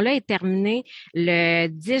audition-là est terminée le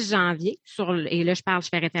 10 janvier, et là, je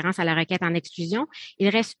fais référence à la requête en exclusion, il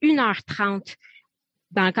reste 1h30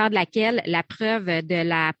 dans le cadre de laquelle la preuve de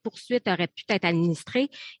la poursuite aurait pu être administrée.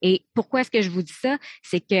 Et pourquoi est-ce que je vous dis ça?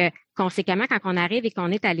 C'est que, conséquemment, quand on arrive et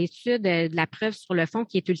qu'on est à l'étude de la preuve sur le fond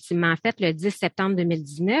qui est ultimement faite le 10 septembre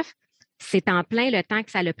 2019, c'est en plein le temps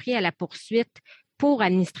que ça a pris à la poursuite pour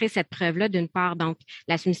administrer cette preuve-là, d'une part. Donc,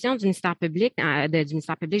 la soumission du ministère public,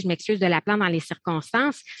 je m'excuse, de la plainte dans les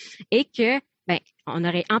circonstances, et que on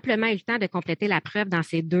aurait amplement eu le temps de compléter la preuve dans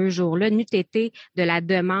ces 2 jours-là, n'eût été de la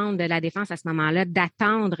demande de la défense à ce moment-là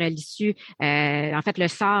d'attendre l'issue, en fait, le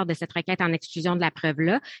sort de cette requête en exclusion de la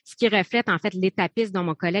preuve-là, ce qui reflète, en fait, l'étapisme dont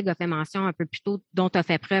mon collègue a fait mention un peu plus tôt, dont a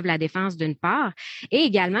fait preuve la défense d'une part. Et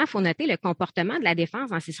également, il faut noter le comportement de la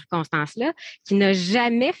défense dans ces circonstances-là, qui n'a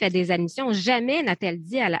jamais fait des admissions, jamais n'a-t-elle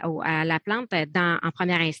dit à la plainte en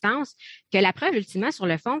première instance que la preuve, ultimement, sur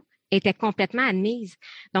le fond, était complètement admise.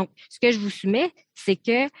 Donc, ce que je vous soumets, c'est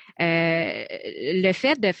que le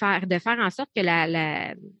fait de faire en sorte que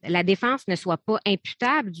la défense ne soit pas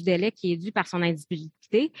imputable du délai qui est dû par son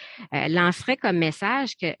indisponibilité lancerait comme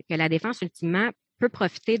message que la défense, ultimement, peut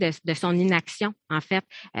profiter de son inaction, en fait,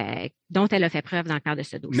 dont elle a fait preuve dans le cadre de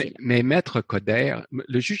ce dossier-là. Mais Maître Coder,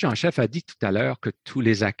 le juge en chef a dit tout à l'heure que tous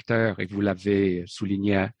les acteurs, et vous l'avez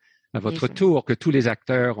souligné à votre tour, que tous les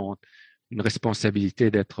acteurs ont une responsabilité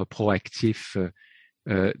d'être proactif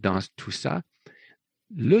dans tout ça.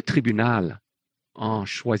 Le tribunal, en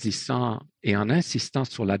choisissant et en insistant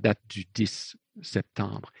sur la date du 10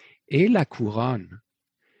 septembre, et la couronne,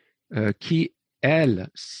 qui, elle,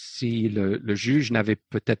 si le juge n'avait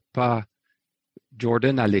peut-être pas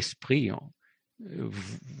Jordan à l'esprit,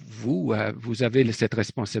 vous avez cette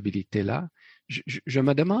responsabilité-là. Je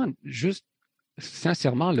me demande juste,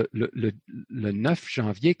 sincèrement, le 9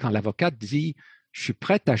 janvier, quand l'avocate dit « je suis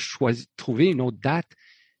prête à trouver une autre date »,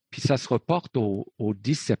 puis ça se reporte au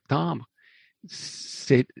 10 septembre,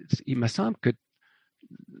 il me semble que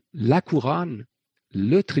la couronne,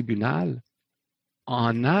 le tribunal,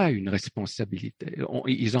 en a une responsabilité.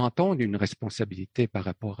 Ils entendent une responsabilité par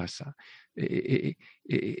rapport à ça. Et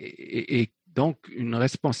donc, une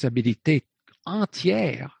responsabilité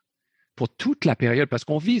entière pour toute la période, parce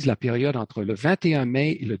qu'on vise la période entre le 21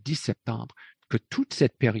 mai et le 10 septembre, que toute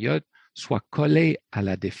cette période soit collée à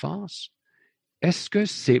la défense. Est-ce que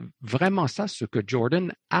c'est vraiment ça ce que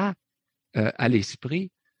Jordan a à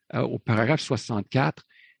l'esprit au paragraphe 64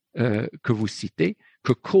 que vous citez,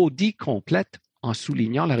 que Cody complète en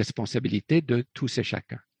soulignant la responsabilité de tous et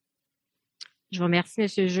chacun? Je vous remercie,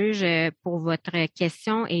 Monsieur le juge, pour votre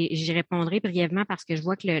question et j'y répondrai brièvement parce que je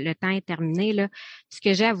vois que le temps est terminé. Là. Ce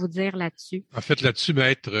que j'ai à vous dire là-dessus. En fait, là-dessus,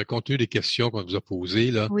 Maître, compte tenu des questions qu'on vous a posées,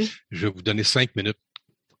 là, oui. Je vais vous donner 5 minutes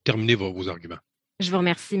pour terminer vos arguments. Je vous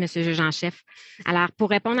remercie, Monsieur le juge en chef. Alors,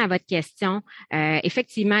 pour répondre à votre question,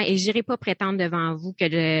 effectivement, et je n'irai pas prétendre devant vous que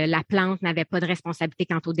la plainte n'avait pas de responsabilité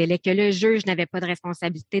quant au délai, que le juge n'avait pas de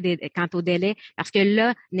responsabilité quant au délai, parce que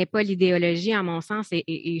là n'est pas l'idéologie, en mon sens,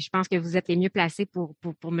 et je pense que vous êtes les mieux placés pour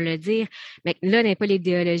me le dire, mais là n'est pas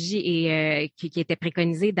l'idéologie qui était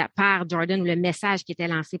préconisée par Jordan, ou le message qui était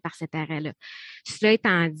lancé par cet arrêt-là. Cela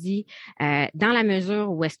étant dit, dans la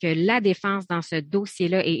mesure où est-ce que la défense dans ce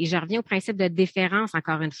dossier-là, et je reviens au principe de déférence,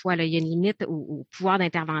 encore une fois, là, il y a une limite au pouvoir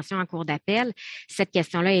d'intervention en cour d'appel. Cette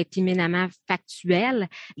question-là est éminemment factuelle.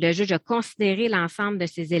 Le juge a considéré l'ensemble de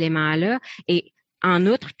ces éléments-là et En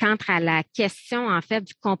outre, quant à la question, en fait,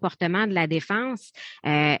 du comportement de la défense,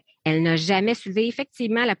 elle n'a jamais soulevé.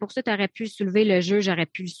 Effectivement, la poursuite aurait pu le soulever, le juge aurait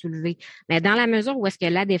pu le soulever. Mais dans la mesure où est-ce que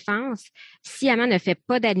la défense, sciemment ne fait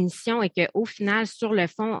pas d'admission et qu'au final, sur le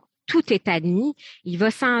fond, tout est admis, il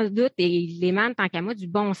va sans doute, et il émane tant qu'à moi du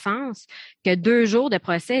bon sens, que 2 jours de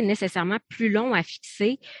procès est nécessairement plus long à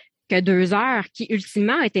fixer que 2 heures, qui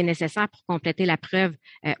ultimement étaient nécessaires pour compléter la preuve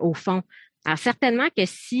au fond. Alors, certainement que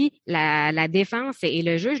si la défense et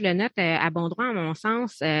le juge le note à bon droit, à mon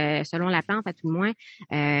sens, selon la plante à tout le moins,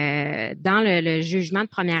 dans le jugement de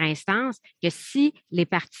première instance, que si les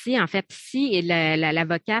parties, en fait, si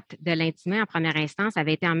l'avocate de l'intimé en première instance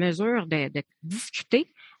avait été en mesure de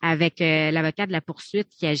discuter avec l'avocat de la poursuite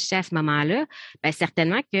qui agissait à ce moment-là, bien,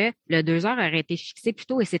 certainement que le 2 heures aurait été fixé plus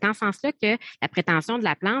tôt. Et c'est en ce sens-là que la prétention de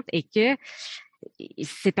la plante est que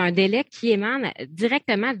c'est un délai qui émane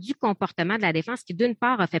directement du comportement de la défense qui, d'une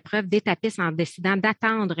part, a fait preuve d'étapisme en décidant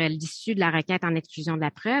d'attendre l'issue de la requête en exclusion de la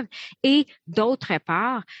preuve et, d'autre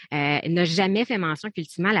part, n'a jamais fait mention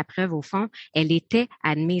qu'ultimement, la preuve, au fond, elle était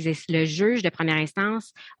admise. Et le juge de première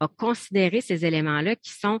instance a considéré ces éléments-là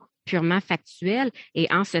qui sont purement factuels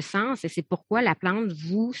et en ce sens, et c'est pourquoi la plante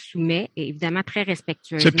vous soumet, évidemment très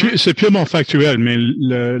respectueusement. C'est purement factuel, mais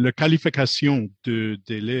la qualification de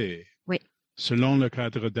délai, oui, selon le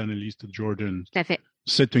cadre d'analyse de Jordan, tout à fait,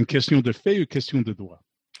 c'est une question de fait ou une question de droit?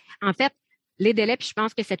 En fait, les délais, puis je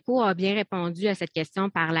pense que cette Cour a bien répondu à cette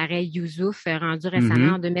question par l'arrêt Youssouf rendu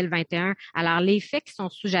récemment en 2021. Alors, les faits qui sont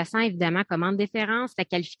sous-jacents, évidemment, commande déférence, la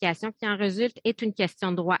qualification qui en résulte est une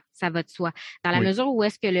question de droit, ça va de soi. Dans la mesure où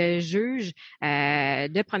est-ce que le juge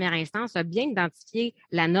de première instance a bien identifié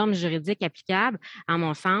la norme juridique applicable, en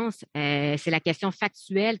mon sens, c'est la question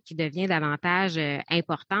factuelle qui devient davantage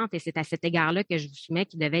importante et c'est à cet égard-là que je vous soumets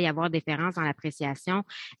qu'il devait y avoir déférence dans l'appréciation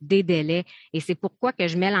des délais. Et c'est pourquoi que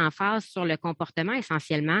je mets l'emphase sur le comportement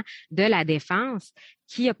essentiellement de la défense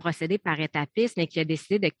qui a procédé par étapisme et qui a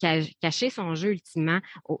décidé de cacher son jeu ultimement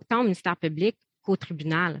autant au ministère public qu'au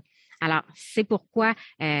tribunal. Alors, c'est pourquoi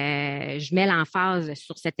je mets l'emphase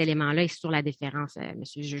sur cet élément-là et sur la déférence, M.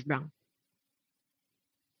 le juge Brown.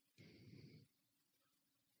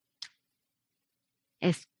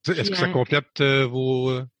 Est-ce que ça complète vos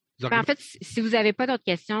arguments? En fait, si vous n'avez pas d'autres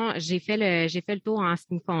questions, j'ai fait le tour en ce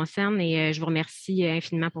qui me concerne et je vous remercie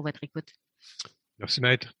infiniment pour votre écoute. Merci,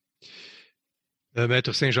 Maître.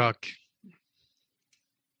 Maître Saint-Jacques.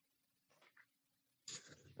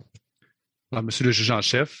 Monsieur le juge en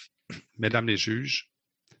chef, Mesdames les juges,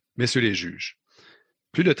 Messieurs les juges,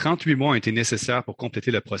 plus de 38 mois ont été nécessaires pour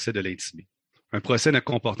compléter le procès de l'intimé. Un procès ne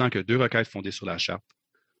comportant que 2 requêtes fondées sur la charte,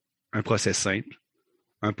 un procès simple,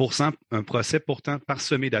 un procès pourtant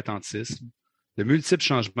parsemé d'attentisme, de multiples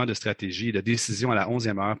changements de stratégie et de décisions à la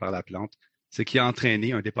 11e heure par la plante, ce qui a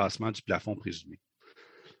entraîné un dépassement du plafond présumé.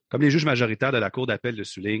 Comme les juges majoritaires de la Cour d'appel le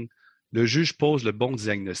soulignent, le juge pose le bon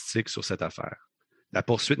diagnostic sur cette affaire. La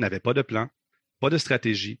poursuite n'avait pas de plan, pas de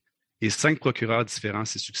stratégie et 5 procureurs différents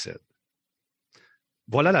s'y succèdent.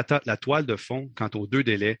 Voilà la toile de fond quant aux 2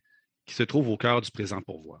 délais qui se trouvent au cœur du présent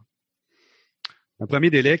pourvoi. Un premier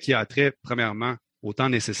délai qui a trait, premièrement, au temps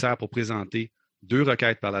nécessaire pour présenter 2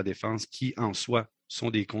 requêtes par la défense qui, en soi, sont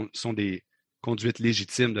des conduites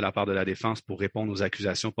légitimes de la part de la défense pour répondre aux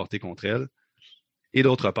accusations portées contre elle. Et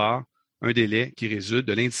d'autre part, un délai qui résulte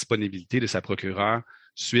de l'indisponibilité de sa procureure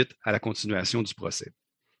suite à la continuation du procès.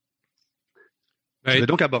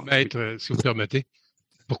 Maître, si vous permettez,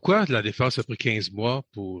 pourquoi la défense a pris 15 mois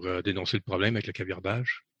pour dénoncer le problème avec le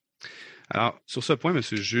caviardage? Alors, sur ce point,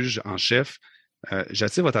 Monsieur le juge en chef,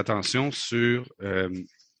 j'attire votre attention sur,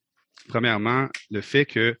 premièrement, le fait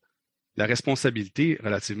que la responsabilité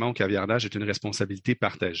relativement au caviardage est une responsabilité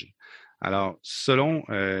partagée. Alors, selon,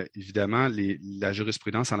 évidemment, la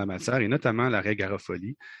jurisprudence en la matière, et notamment l'arrêt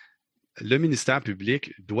Garofoli, le ministère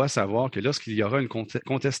public doit savoir que lorsqu'il y aura une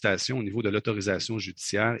contestation au niveau de l'autorisation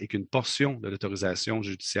judiciaire et qu'une portion de l'autorisation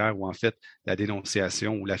judiciaire, ou en fait la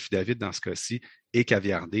dénonciation ou l'affidavit dans ce cas-ci, est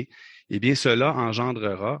caviardée, eh bien, cela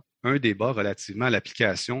engendrera un débat relativement à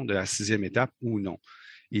l'application de la 6e étape ou non.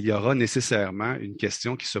 Il y aura nécessairement une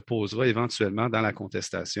question qui se posera éventuellement dans la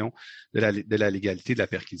contestation de la légalité de la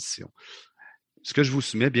perquisition. Ce que je vous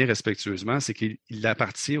soumets bien respectueusement, c'est qu'il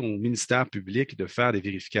appartient au ministère public de faire des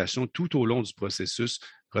vérifications tout au long du processus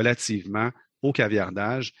relativement au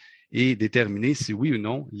caviardage et déterminer si oui ou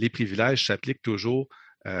non les privilèges s'appliquent toujours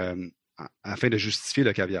afin de justifier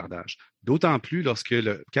le caviardage. D'autant plus lorsque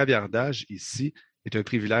le caviardage ici est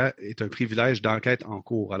un privilège d'enquête en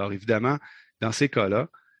cours. Alors évidemment, dans ces cas-là,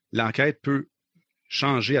 l'enquête peut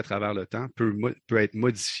changer à travers le temps, peut être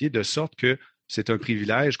modifiée de sorte que c'est un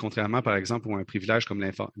privilège, contrairement, par exemple, à un privilège comme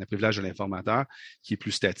le privilège de l'informateur, qui est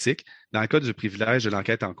plus statique. Dans le cas du privilège de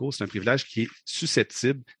l'enquête en cours, c'est un privilège qui est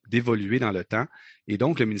susceptible d'évoluer dans le temps. Et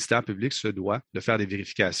donc, le ministère public se doit de faire des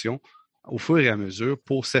vérifications au fur et à mesure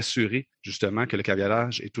pour s'assurer justement que le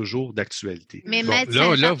caviardage est toujours d'actualité. Mais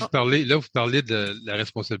Bon, là, vous parlez de la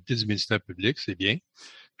responsabilité du ministère public, c'est bien.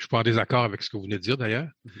 Je suis pas en désaccord avec ce que vous venez de dire d'ailleurs.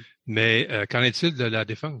 Mais qu'en est-il de la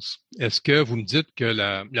défense? Est-ce que vous me dites que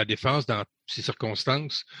la défense, dans ces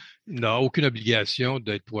circonstances, n'a aucune obligation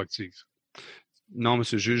d'être proactive? Non,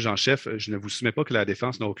 Monsieur le juge en chef, je ne vous soumets pas que la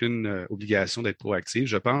défense n'a aucune obligation d'être proactive.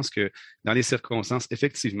 Je pense que dans les circonstances,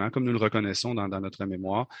 effectivement, comme nous le reconnaissons dans notre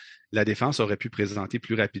mémoire, la défense aurait pu présenter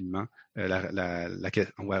plus rapidement,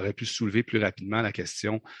 on aurait pu soulever plus rapidement la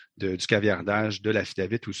question du caviardage de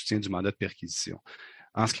l'affidavit au soutien du mandat de perquisition.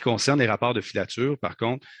 En ce qui concerne les rapports de filature, par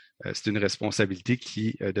contre, c'est une responsabilité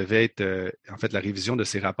qui devait être, en fait, la révision de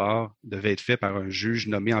ces rapports devait être faite par un juge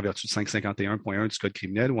nommé en vertu de 551.1 du Code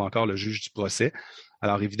criminel ou encore le juge du procès.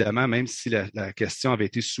 Alors, évidemment, même si la question avait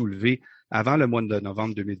été soulevée avant le mois de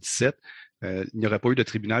novembre 2017, il n'y aurait pas eu de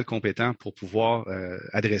tribunal compétent pour pouvoir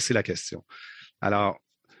adresser la question. Alors,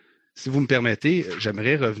 si vous me permettez,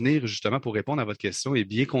 j'aimerais revenir justement pour répondre à votre question et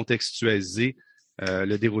bien contextualiser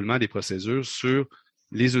le déroulement des procédures sur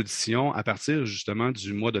les auditions à partir justement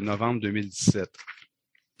du mois de novembre 2017.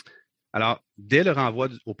 Alors, dès le renvoi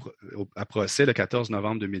à procès le 14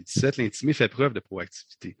 novembre 2017, l'intimé fait preuve de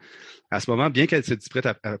proactivité. À ce moment, bien qu'elle se dise prête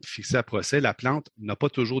à fixer à procès, la plante n'a pas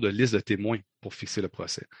toujours de liste de témoins pour fixer le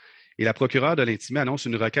procès. Et la procureure de l'intimé annonce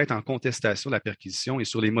une requête en contestation de la perquisition et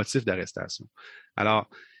sur les motifs d'arrestation. Alors,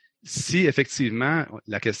 si effectivement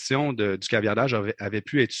la question du caviardage avait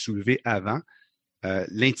pu être soulevée avant,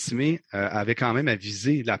 l'intimé avait quand même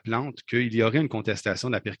avisé la plante qu'il y aurait une contestation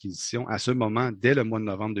de la perquisition à ce moment, dès le mois de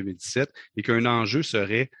novembre 2017, et qu'un enjeu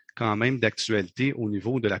serait quand même d'actualité au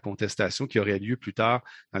niveau de la contestation qui aurait lieu plus tard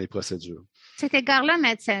dans les procédures. Cet égard-là,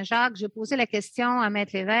 Maître Saint-Jacques, j'ai posé la question à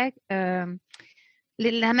Maître Lévesque.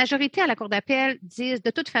 La majorité à la Cour d'appel disent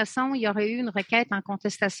de toute façon, il y aurait eu une requête en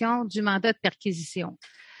contestation du mandat de perquisition.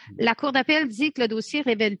 La Cour d'appel dit que le dossier ne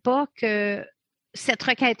révèle pas que cette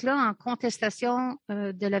requête-là en contestation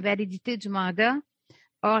de la validité du mandat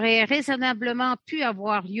aurait raisonnablement pu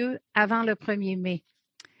avoir lieu avant le 1er mai.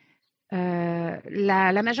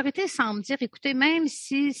 La majorité semble dire, écoutez, même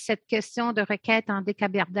si cette question de requête en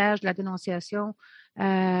décaviardage de la dénonciation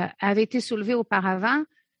avait été soulevée auparavant,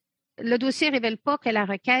 le dossier ne révèle pas que la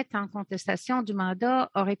requête en contestation du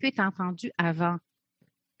mandat aurait pu être entendue avant.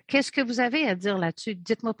 Qu'est-ce que vous avez à dire là-dessus?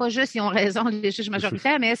 Dites-moi pas juste s'ils ont raison, les juges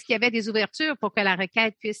majoritaires, mais est-ce qu'il y avait des ouvertures pour que la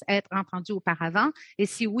requête puisse être entendue auparavant? Et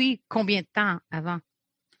si oui, combien de temps avant?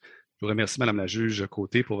 Je vous remercie, Madame la juge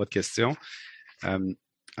Côté, pour votre question.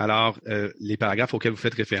 Les paragraphes auxquels vous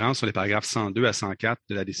faites référence sont les paragraphes 102 à 104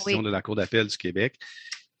 de la décision de la Cour d'appel du Québec.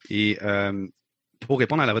 Et pour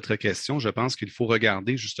répondre à votre question, je pense qu'il faut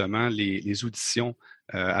regarder justement les auditions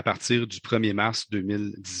à partir du 1er mars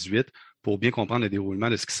 2018 pour bien comprendre le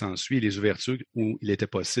déroulement de ce qui s'ensuit et les ouvertures où il était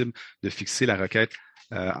possible de fixer la requête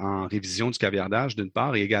en révision du caviardage, d'une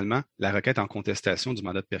part, et également la requête en contestation du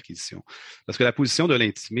mandat de perquisition. Parce que la position de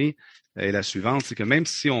l'intimé est la suivante, c'est que même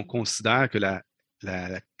si on considère que la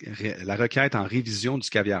requête en révision du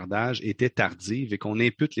caviardage était tardive et qu'on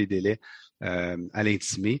impute les délais à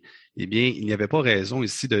l'intimé, eh bien, il n'y avait pas raison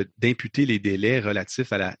ici d'imputer les délais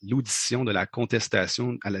relatifs à l'audition de la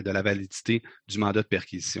contestation de la validité du mandat de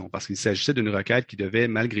perquisition, parce qu'il s'agissait d'une requête qui devait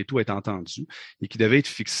malgré tout être entendue et qui devait être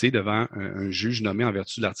fixée devant un juge nommé en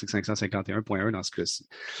vertu de l'article 551.1 dans ce cas-ci.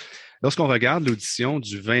 Lorsqu'on regarde l'audition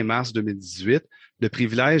du 20 mars 2018, le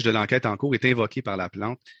privilège de l'enquête en cours est invoqué par la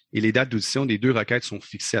plante et les dates d'audition des deux requêtes sont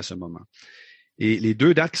fixées à ce moment. Et les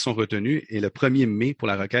deux dates qui sont retenues est le 1er mai pour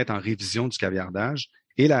la requête en révision du caviardage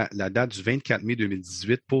et la date du 24 mai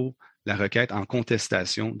 2018 pour la requête en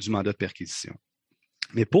contestation du mandat de perquisition.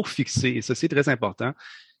 Mais pour fixer, et ça c'est très important,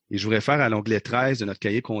 et je vous réfère à l'onglet 13 de notre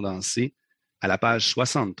cahier condensé, à la page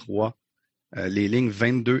 63, les lignes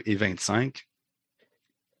 22 et 25.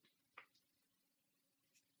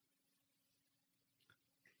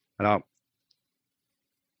 Alors,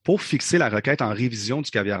 pour fixer la requête en révision du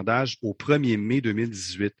caviardage au 1er mai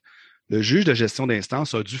 2018, le juge de gestion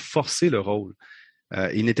d'instance a dû forcer le rôle.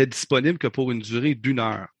 Il n'était disponible que pour une durée d'1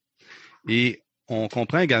 heure. Et on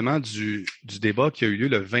comprend également du débat qui a eu lieu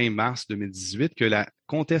le 20 mars 2018 que la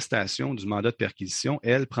contestation du mandat de perquisition,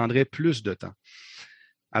 elle, prendrait plus de temps.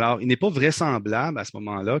 Alors, il n'est pas vraisemblable à ce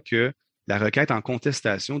moment-là que la requête en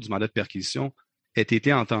contestation du mandat de perquisition ait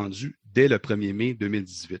été entendue dès le 1er mai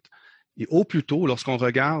 2018. Et au plus tôt, lorsqu'on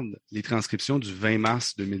regarde les transcriptions du 20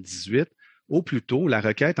 mars 2018, au plus tôt, la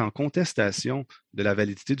requête en contestation de la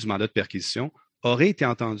validité du mandat de perquisition aurait été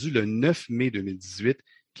entendue le 9 mai 2018,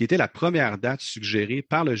 qui était la première date suggérée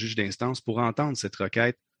par le juge d'instance pour entendre cette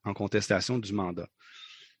requête en contestation du mandat.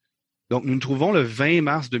 Donc, nous nous trouvons le 20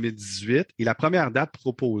 mars 2018 et la première date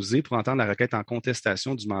proposée pour entendre la requête en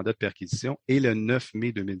contestation du mandat de perquisition est le 9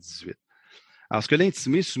 mai 2018. Alors, ce que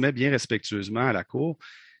l'intimé soumet bien respectueusement à la Cour,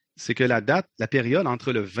 c'est que la période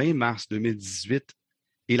entre le 20 mars 2018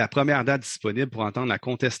 et la première date disponible pour entendre la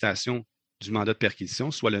contestation du mandat de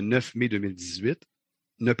perquisition, soit le 9 mai 2018,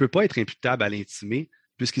 ne peut pas être imputable à l'intimé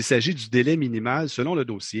puisqu'il s'agit du délai minimal selon le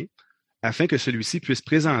dossier afin que celui-ci puisse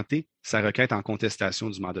présenter sa requête en contestation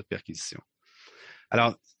du mandat de perquisition.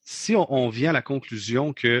 Alors, si on vient à la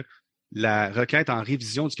conclusion que la requête en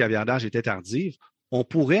révision du caviardage était tardive, on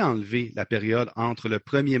pourrait enlever la période entre le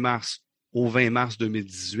 1er mars au 20 mars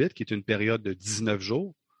 2018, qui est une période de 19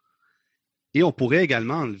 jours, et on pourrait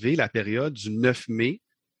également enlever la période du 9 mai,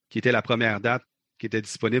 qui était la première date qui était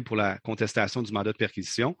disponible pour la contestation du mandat de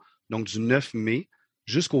perquisition, donc du 9 mai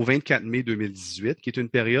jusqu'au 24 mai 2018, qui est une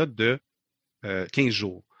période de 15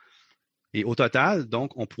 jours. Et au total,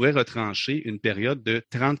 donc, on pourrait retrancher une période de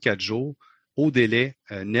 34 jours au délai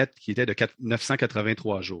net qui était de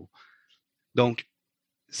 983 jours. Donc,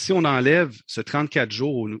 si on enlève ce 34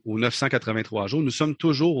 jours aux 983 jours, nous sommes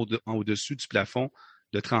toujours au-dessus du plafond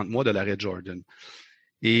de 30 mois de l'arrêt Jordan.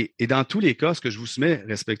 Et dans tous les cas, ce que je vous soumets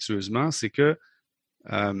respectueusement, c'est que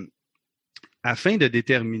afin de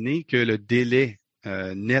déterminer que le délai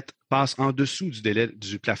net passe en dessous du délai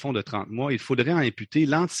du plafond de 30 mois, il faudrait en imputer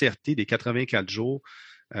l'entièreté des 84 jours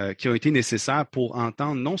qui ont été nécessaires pour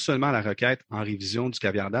entendre non seulement la requête en révision du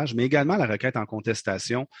caviardage, mais également la requête en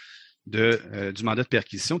contestation du mandat de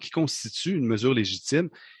perquisition qui constitue une mesure légitime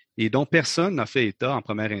et dont personne n'a fait état en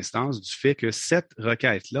première instance du fait que cette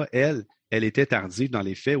requête-là, elle était tardive dans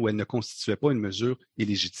les faits ou elle ne constituait pas une mesure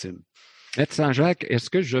illégitime. Maître Saint-Jacques, est-ce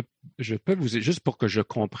que je peux vous, juste pour que je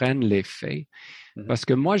comprenne les faits, parce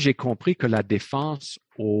que moi, j'ai compris que la défense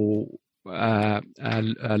à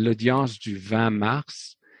l'audience du 20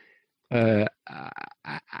 mars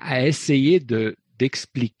a essayé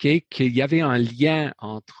d'expliquer qu'il y avait un lien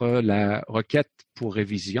entre la requête pour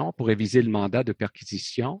réviser le mandat de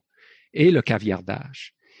perquisition et le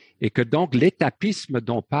caviardage. Et que donc l'étapisme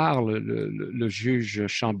dont parle le juge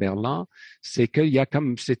Chamberlain, c'est qu'il y a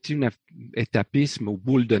c'est un étapisme aux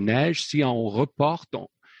boules de neige. Si on reporte,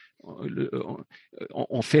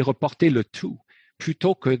 on fait reporter le tout,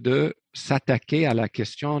 plutôt que de s'attaquer à la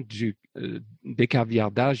question du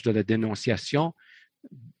décaviardage de la dénonciation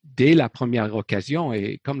dès la première occasion.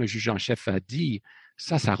 Et comme le juge en chef a dit,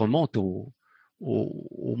 ça remonte au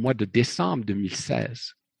mois de décembre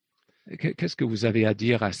 2016. Qu'est-ce que vous avez à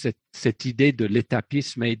dire à cette idée de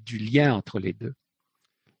l'étapisme et du lien entre les deux?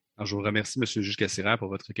 Alors, je vous remercie, M. le juge Cassirer, pour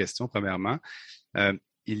votre question, premièrement.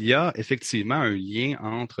 Il y a effectivement un lien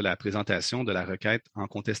entre la présentation de la requête en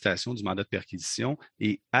contestation du mandat de perquisition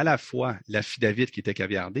et à la fois l'affidavit qui était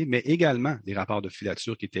caviardé, mais également les rapports de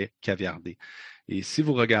filature qui étaient caviardés. Et si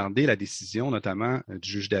vous regardez la décision, notamment du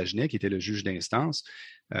juge Dagenet, qui était le juge d'instance,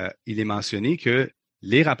 il est mentionné que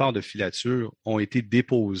les rapports de filature ont été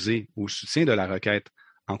déposés au soutien de la requête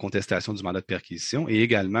en contestation du mandat de perquisition et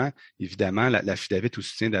également, évidemment, l'affidavit au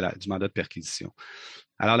soutien du mandat de perquisition.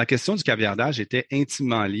 Alors, la question du caviardage était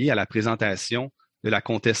intimement liée à la présentation de la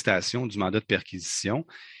contestation du mandat de perquisition.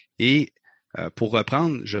 Et pour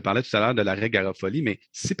reprendre, je parlais tout à l'heure de l'arrêt Garofoli, mais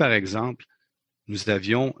si, par exemple, nous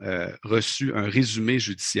avions reçu un résumé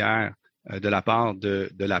judiciaire de la part de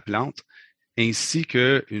la plante, ainsi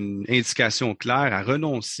qu'une indication claire à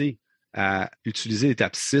renoncer à utiliser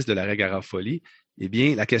l'étape 6 de l'arrêt Garofoli, eh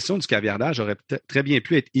bien, la question du caviardage aurait très bien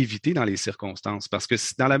pu être évitée dans les circonstances, parce que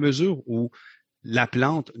dans la mesure où la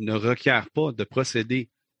plante ne requiert pas de procéder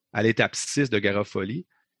à l'étape 6 de Garofoli,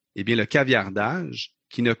 eh bien, le caviardage,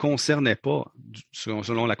 qui ne concernait pas,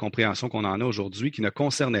 selon la compréhension qu'on en a aujourd'hui, qui ne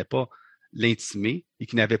concernait pas l'intimé et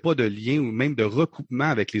qui n'avait pas de lien ou même de recoupement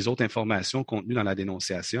avec les autres informations contenues dans la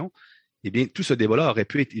dénonciation, eh bien, tout ce débat-là aurait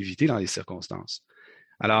pu être évité dans les circonstances.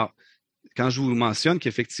 Alors, quand je vous mentionne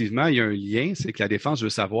qu'effectivement, il y a un lien, c'est que la défense veut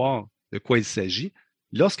savoir de quoi il s'agit.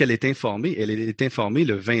 Lorsqu'elle est informée, elle est informée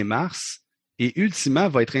le 20 mars et ultimement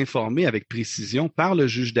va être informée avec précision par le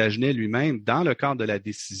juge Dagenet lui-même dans le cadre de la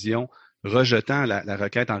décision rejetant la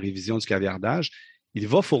requête en révision du caviardage. Il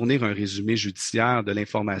va fournir un résumé judiciaire de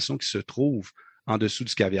l'information qui se trouve en dessous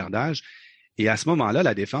du caviardage. Et à ce moment-là,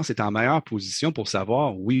 la défense est en meilleure position pour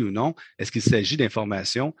savoir, oui ou non, est-ce qu'il s'agit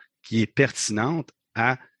d'informations qui est pertinente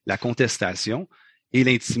à la contestation. Et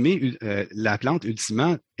l'intimé, la plante,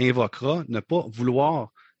 ultimement, invoquera ne pas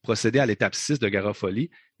vouloir procéder à l'étape 6 de Garofoli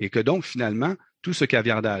et que donc, finalement, tout ce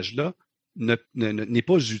caviardage-là n'est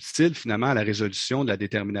pas utile, finalement, à la résolution de la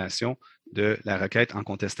détermination de la requête en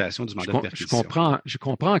contestation du mandat de perquisition. Je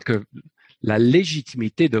comprends que la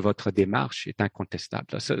légitimité de votre démarche est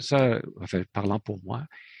incontestable. Ça, enfin, parlant pour moi,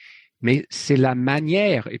 mais c'est la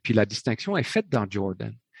manière, et puis la distinction est faite dans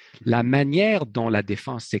Jordan, la manière dont la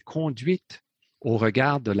défense s'est conduite au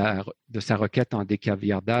regard de sa requête en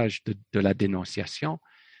décaviardage de la dénonciation,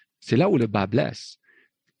 c'est là où le bas blesse.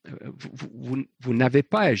 Vous n'avez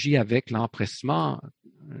pas agi avec l'empressement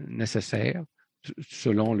nécessaire,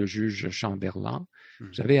 selon le juge Chamberlain.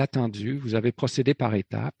 Vous avez attendu, vous avez procédé par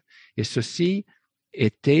étapes, et ceci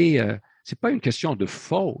était, c'est pas une question de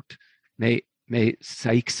faute, mais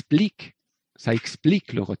ça explique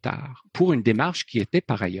le retard pour une démarche qui était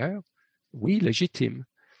par ailleurs, oui, légitime.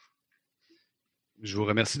 Je vous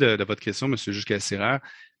remercie de votre question, M. le juge Cassirer.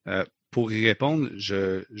 Pour y répondre,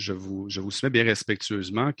 je vous soumets bien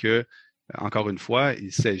respectueusement que, encore une fois,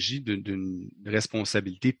 il s'agit d'une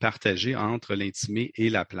responsabilité partagée entre l'intimé et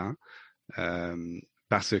l'appelant,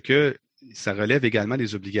 parce que ça relève également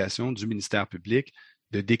des obligations du ministère public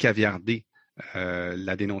de décaviarder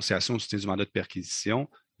la dénonciation au soutien du mandat de perquisition,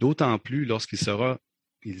 d'autant plus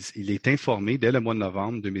il est informé dès le mois de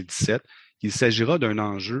novembre 2017 qu'il s'agira d'un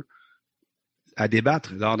enjeu à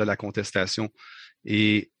débattre lors de la contestation.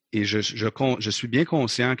 Et je suis bien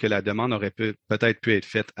conscient que la demande aurait peut-être pu être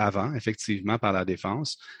faite avant, effectivement, par la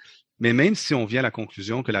défense. Mais même si on vient à la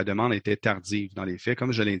conclusion que la demande était tardive dans les faits,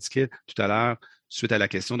 comme je l'indiquais tout à l'heure, suite à la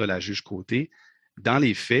question de la juge Côté, dans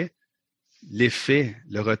les faits,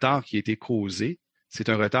 le retard qui a été causé, c'est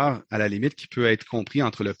un retard à la limite qui peut être compris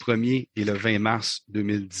entre le 1er et le 20 mars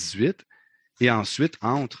 2018 et ensuite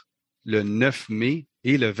entre le 9 mai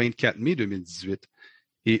et le 24 mai 2018.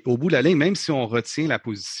 Et au bout de la ligne, même si on retient la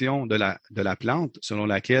position de la plante selon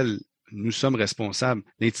laquelle nous sommes responsables,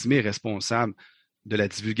 l'intimé est responsable de la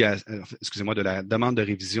divulgation, de la demande de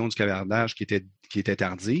révision du caviardage qui était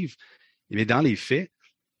tardive, mais dans les faits,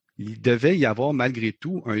 il devait y avoir malgré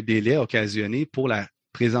tout un délai occasionné pour la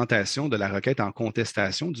présentation de la requête en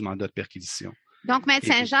contestation du mandat de perquisition. Donc, Maître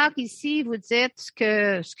Saint-Jacques, ici, vous dites ce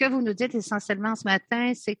que vous nous dites essentiellement ce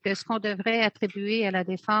matin, c'est que ce qu'on devrait attribuer à la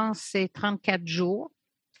défense, c'est 34 jours.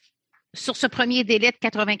 Sur ce premier délai de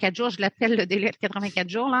 84 jours, je l'appelle le délai de 84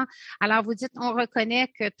 jours, là. Alors, vous dites, on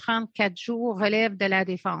reconnaît que 34 jours relèvent de la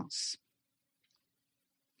défense.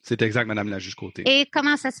 C'est exact, Madame la juge Côté. Et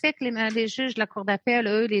comment ça se fait que les juges de la Cour d'appel,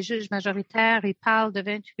 eux, les juges majoritaires, ils parlent de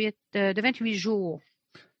 28 jours?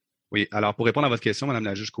 Oui, alors pour répondre à votre question, Madame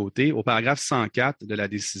la juge Côté, au paragraphe 104 de la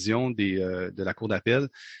décision de la Cour d'appel,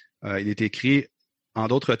 il est écrit, en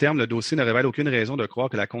d'autres termes, le dossier ne révèle aucune raison de croire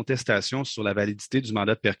que la contestation sur la validité du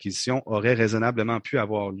mandat de perquisition aurait raisonnablement pu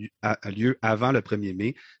avoir lieu avant le 1er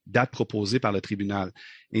mai, date proposée par le tribunal.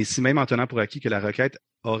 Ainsi, même en tenant pour acquis que la requête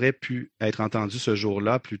aurait pu être entendue ce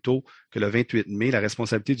jour-là plutôt que le 28 mai, la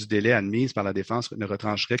responsabilité du délai admise par la défense ne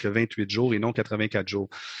retrancherait que 28 jours et non 84 jours.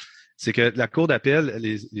 C'est que la Cour d'appel,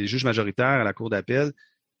 les juges majoritaires à la Cour d'appel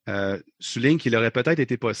soulignent qu'il aurait peut-être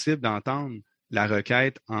été possible d'entendre la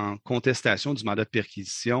requête en contestation du mandat de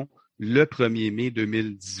perquisition le 1er mai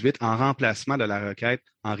 2018 en remplacement de la requête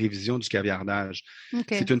en révision du caviardage.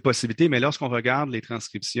 Okay. C'est une possibilité, mais lorsqu'on regarde les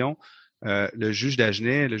transcriptions, le juge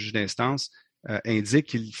d'Agenais, le juge d'instance, indique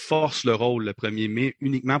qu'il force le rôle le 1er mai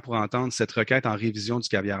uniquement pour entendre cette requête en révision du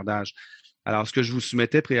caviardage. Alors, ce que je vous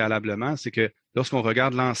soumettais préalablement, c'est que lorsqu'on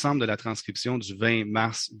regarde l'ensemble de la transcription du 20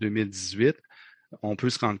 mars 2018, on peut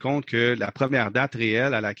se rendre compte que la première date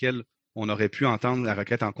réelle à laquelle on aurait pu entendre la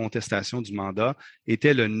requête en contestation du mandat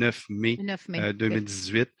était le 9 mai,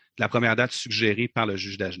 2018, la première date suggérée par le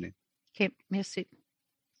juge d'Agenais. OK, merci.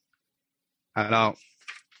 Alors,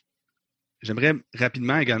 j'aimerais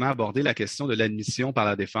rapidement également aborder la question de l'admission par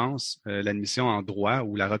la défense, l'admission en droit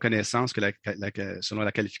ou la reconnaissance que selon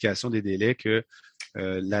la qualification des délais que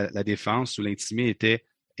la défense ou l'intimé était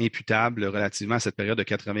imputable relativement à cette période de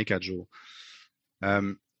 84 jours.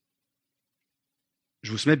 Je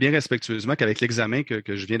vous soumets bien respectueusement qu'avec l'examen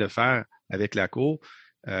que je viens de faire avec la Cour,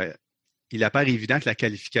 il apparaît évident que la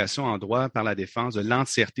qualification en droit par la défense de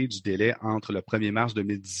l'entièreté du délai entre le 1er mars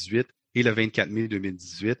 2018 et le 24 mai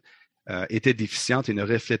 2018 était déficiente et ne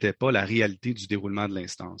reflétait pas la réalité du déroulement de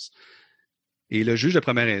l'instance. Et le juge de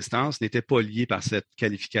première instance n'était pas lié par cette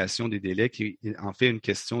qualification des délais qui en fait une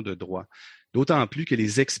question de droit. D'autant plus que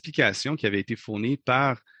les explications qui avaient été fournies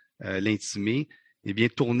par l'intimé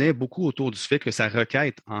tournaient beaucoup autour du fait que sa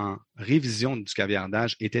requête en révision du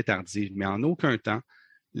caviardage était tardive. Mais en aucun temps,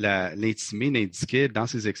 l'intimé n'indiquait dans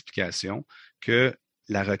ses explications que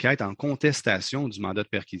la requête en contestation du mandat de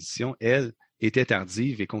perquisition, elle, était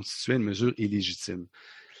tardive et constituait une mesure illégitime.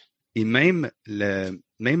 Et même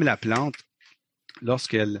la plante,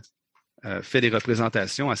 lorsqu'elle fait des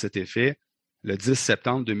représentations à cet effet, le 10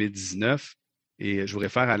 septembre 2019, et je vous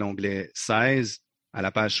réfère à l'onglet 16, à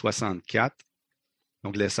la page 64,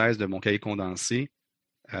 l'onglet 16 de mon cahier condensé,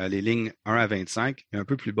 les lignes 1 à 25, et un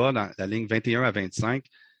peu plus bas, dans la ligne 21 à 25,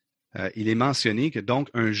 il est mentionné que donc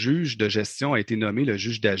un juge de gestion a été nommé, le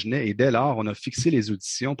juge d'Agenais, et dès lors, on a fixé les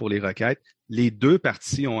auditions pour les requêtes. Les deux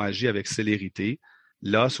parties ont agi avec célérité.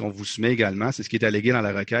 Là, ce qu'on vous soumet également, c'est ce qui est allégué dans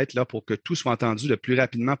la requête, là, pour que tout soit entendu le plus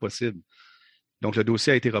rapidement possible. Donc, le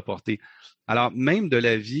dossier a été reporté. Alors, même de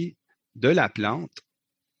l'avis de la plante,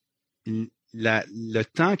 le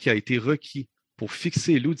temps qui a été requis pour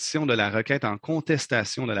fixer l'audition de la requête en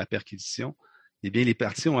contestation de la perquisition, eh bien, les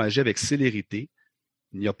parties ont agi avec célérité.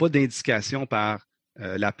 Il n'y a pas d'indication par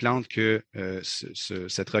la plante que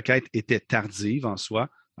cette requête était tardive en soi,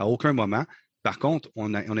 à aucun moment. Par contre,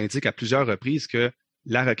 on indique à plusieurs reprises que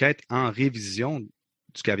la requête en révision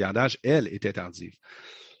du caviardage, elle, était tardive.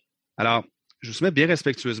 Alors, je vous soumets bien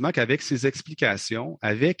respectueusement qu'avec ces explications,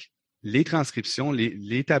 avec les transcriptions,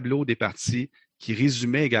 les tableaux des parties qui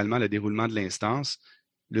résumaient également le déroulement de l'instance,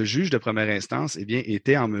 le juge de première instance eh bien,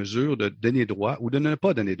 était en mesure de donner droit ou de ne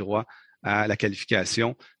pas donner droit à la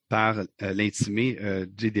qualification par l'intimé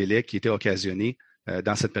des délais qui étaient occasionnés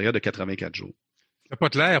dans cette période de 84 jours. C'est pas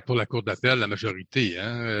clair pour la Cour d'appel, la majorité,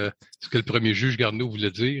 hein? Ce que le premier juge Garneau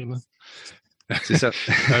voulait dire, là. C'est ça.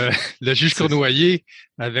 Le juge Cournoyer,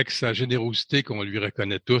 avec sa générosité qu'on lui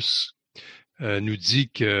reconnaît tous, nous dit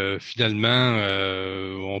que finalement,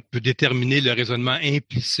 on peut déterminer le raisonnement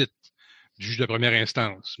implicite du juge de première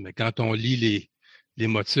instance. Mais quand on lit les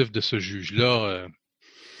motifs de ce juge-là,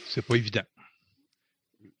 c'est pas évident.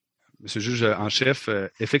 Monsieur le juge en chef,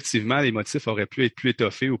 effectivement, les motifs auraient pu être plus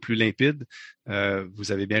étoffés ou plus limpides.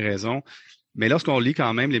 Vous avez bien raison. Mais lorsqu'on lit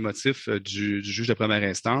quand même les motifs du juge de première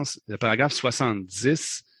instance, le paragraphe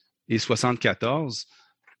 70 et 74,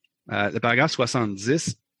 le paragraphe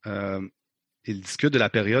 70, il discute de la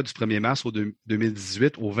période du 1er mars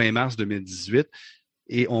 2018 au 20 mars 2018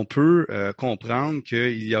 et on peut comprendre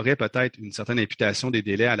qu'il y aurait peut-être une certaine imputation des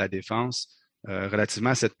délais à la défense relativement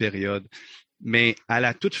à cette période. Mais à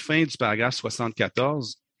la toute fin du paragraphe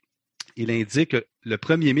 74, il indique que le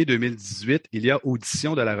 1er mai 2018, il y a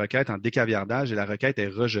audition de la requête en décaviardage et la requête est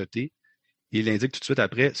rejetée. Il indique tout de suite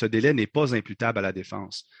après, ce délai n'est pas imputable à la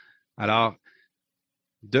défense. Alors,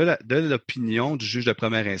 de l'opinion du juge de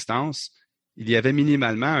première instance, il y avait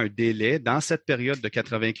minimalement un délai dans cette période de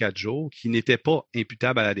 84 jours qui n'était pas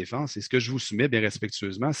imputable à la défense. Et ce que je vous soumets bien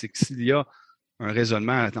respectueusement, c'est que s'il y a un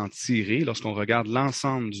raisonnement à en tirer lorsqu'on regarde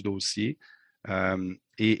l'ensemble du dossier,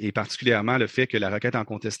 et particulièrement le fait que la requête en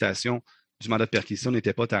contestation du mandat de perquisition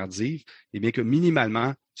n'était pas tardive, et bien que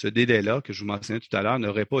minimalement, ce délai-là que je vous mentionnais tout à l'heure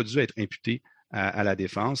n'aurait pas dû être imputé à la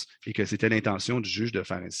défense et que c'était l'intention du juge de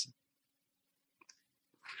faire ainsi.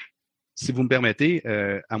 Si vous me permettez,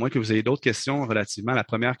 à moins que vous ayez d'autres questions relativement à la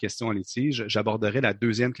première question en litige, j'aborderai la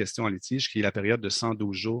deuxième question en litige, qui est la période de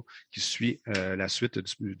 112 jours qui suit la suite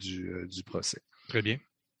du procès. Très bien.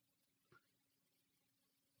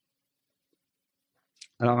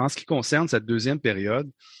 Alors, en ce qui concerne cette deuxième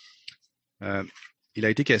période, il a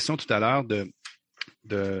été question tout à l'heure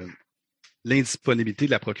de l'indisponibilité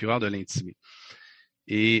de la procureure de l'intimé.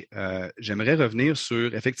 Et j'aimerais revenir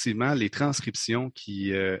sur, effectivement, les transcriptions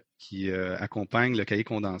qui accompagnent le cahier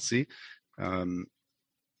condensé,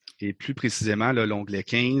 et plus précisément l'onglet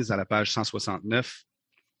 15 à la page 169,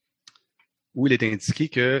 où il est indiqué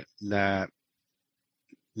que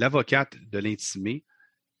l'avocate de l'intimé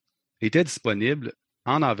était disponible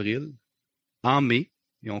en avril, en mai,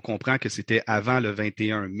 et on comprend que c'était avant le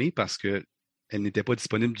 21 mai parce qu'elle n'était pas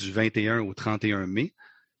disponible du 21 au 31 mai,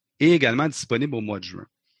 et également disponible au mois de juin.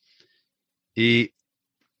 Et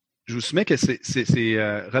je vous soumets que ces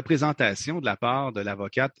représentations de la part de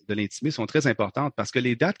l'avocate de l'intimé sont très importantes parce que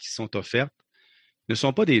les dates qui sont offertes ne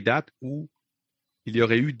sont pas des dates où il y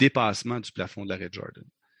aurait eu dépassement du plafond de l'arrêt Jordan.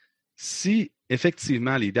 Si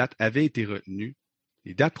effectivement les dates avaient été retenues,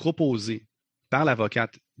 les dates proposées par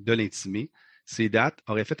l'avocate de l'intimé, ces dates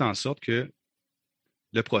auraient fait en sorte que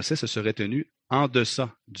le procès se serait tenu en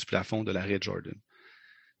deçà du plafond de l'arrêt Jordan.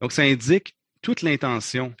 Donc, ça indique toute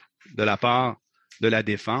l'intention de la part de la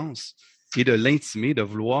défense et de l'intimé de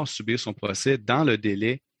vouloir subir son procès dans le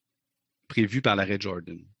délai prévu par l'arrêt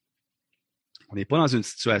Jordan. On n'est pas dans une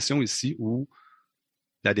situation ici où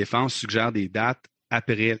la défense suggère des dates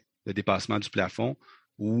après le dépassement du plafond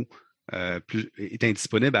ou est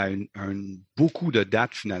indisponible à beaucoup de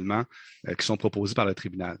dates finalement qui sont proposées par le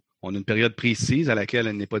tribunal. On a une période précise à laquelle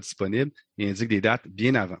elle n'est pas disponible et indique des dates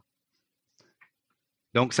bien avant.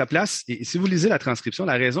 Donc, ça place, et si vous lisez la transcription,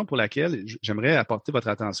 la raison pour laquelle, j'aimerais apporter votre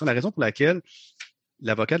attention, la raison pour laquelle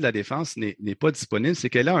l'avocat de la défense n'est pas disponible, c'est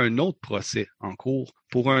qu'elle a un autre procès en cours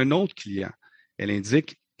pour un autre client. Elle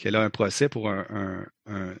indique qu'elle a un procès pour un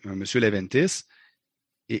monsieur Leventis.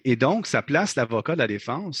 Et donc, ça place l'avocat de la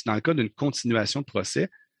défense, dans le cas d'une continuation de procès,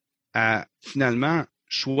 à finalement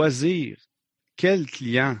choisir quel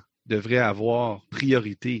client devrait avoir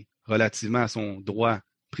priorité relativement à son droit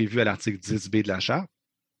prévu à l'article 10b de la Charte.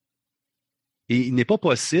 Et il n'est pas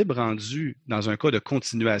possible, rendu dans un cas de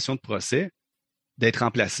continuation de procès, d'être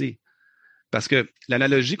remplacé. Parce que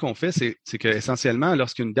l'analogie qu'on fait, c'est qu'essentiellement,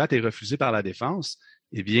 lorsqu'une date est refusée par la défense,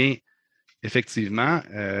 eh bien, effectivement,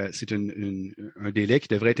 c'est un délai qui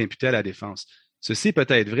devrait être imputé à la défense. Ceci peut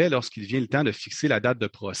être vrai lorsqu'il vient le temps de fixer la date de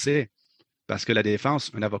procès, parce que la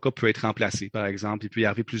défense, un avocat peut être remplacé, par exemple. Il peut y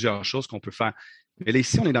arriver plusieurs choses qu'on peut faire. Mais là,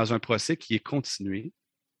 ici, on est dans un procès qui est continué.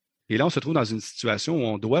 Et là, on se trouve dans une situation où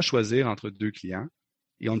on doit choisir entre deux clients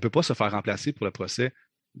et on ne peut pas se faire remplacer pour le procès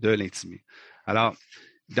de l'intimé. Alors,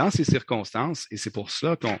 dans ces circonstances, et c'est pour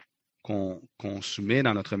cela qu'on soumet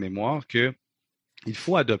dans notre mémoire qu'il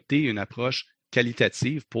faut adopter une approche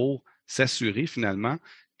qualitative pour s'assurer finalement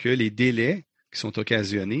que les délais qui sont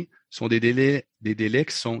occasionnés sont des délais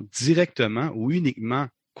qui sont directement ou uniquement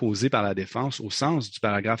causés par la défense au sens du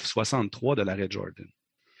paragraphe 63 de l'arrêt Jordan.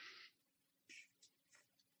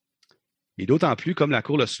 Et d'autant plus, comme la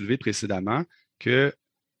Cour l'a soulevé précédemment, que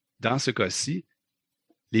dans ce cas-ci,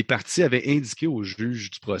 les parties avaient indiqué au juge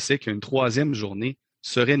du procès qu'une troisième journée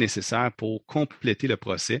serait nécessaire pour compléter le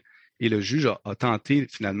procès et le juge a tenté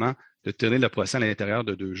finalement de tenir le procès à l'intérieur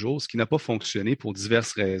de 2 jours, ce qui n'a pas fonctionné pour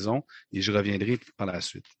diverses raisons et je reviendrai par la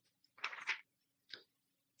suite.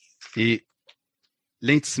 Et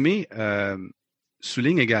l'intimé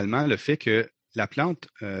souligne également le fait que la plante,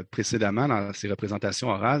 précédemment, dans ses représentations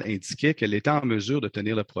orales, indiquait qu'elle était en mesure de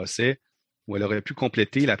tenir le procès ou elle aurait pu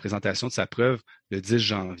compléter la présentation de sa preuve le 10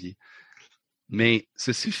 janvier. Mais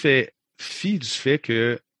ceci fait fi du fait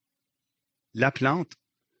que la plante,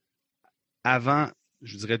 avant,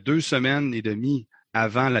 je dirais 2 semaines et demie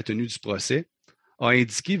avant la tenue du procès, a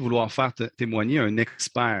indiqué vouloir faire témoigner un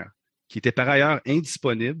expert qui était par ailleurs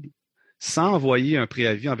indisponible sans envoyer un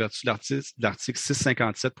préavis en vertu de l'article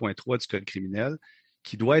 657.3 du Code criminel,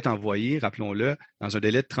 qui doit être envoyé, rappelons-le, dans un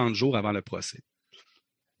délai de 30 jours avant le procès.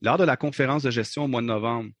 Lors de la conférence de gestion au mois de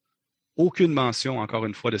novembre, aucune mention, encore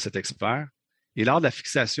une fois, de cet expert. Et lors de la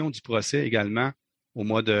fixation du procès également au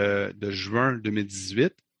mois de juin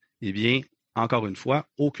 2018, eh bien, encore une fois,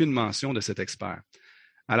 aucune mention de cet expert.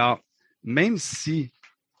 Alors, même si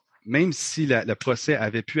le procès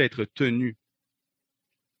avait pu être tenu,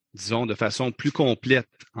 disons, de façon plus complète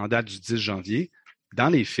en date du 10 janvier, dans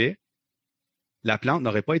les faits, la plante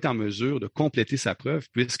n'aurait pas été en mesure de compléter sa preuve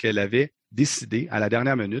puisqu'elle avait décidé à la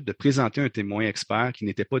dernière minute de présenter un témoin expert qui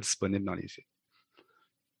n'était pas disponible dans les faits.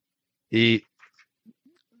 Et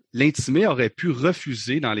l'intimé aurait pu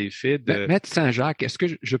refuser dans les faits de... Maître Saint-Jacques, est-ce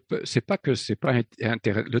que je peux... C'est pas que c'est pas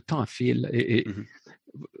intéressant. Le temps file.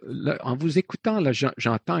 Là, en vous écoutant, là,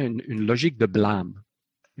 j'entends une logique de blâme,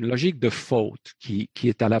 une logique de faute qui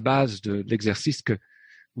est à la base de l'exercice que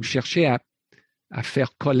vous cherchez à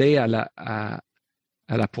faire coller à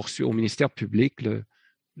la poursuite au ministère public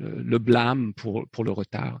le blâme pour le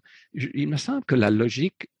retard. Il me semble que la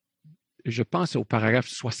logique, je pense au paragraphe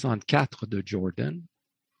 64 de Jordan,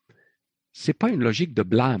 c'est pas une logique de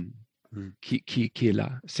blâme qui est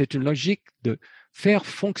là. C'est une logique de faire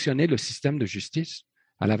fonctionner le système de justice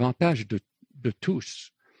à l'avantage de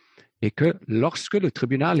tous. Et que lorsque le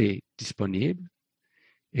tribunal est disponible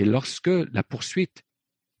et lorsque la poursuite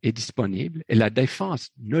est disponible et la défense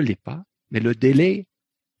ne l'est pas, mais le délai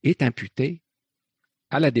est imputé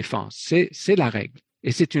à la défense. C'est la règle.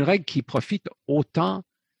 Et c'est une règle qui profite autant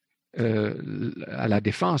à la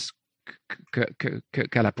défense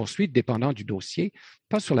qu'à la poursuite, dépendant du dossier,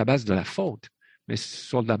 pas sur la base de la faute, mais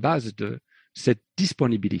sur la base de cette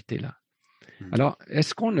disponibilité-là. Alors,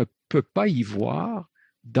 est-ce qu'on ne peut pas y voir,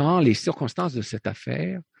 dans les circonstances de cette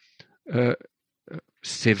affaire,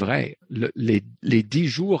 c'est vrai, les 10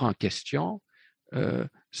 jours en question,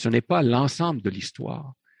 ce n'est pas l'ensemble de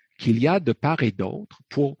l'histoire, qu'il y a de part et d'autre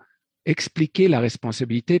pour expliquer la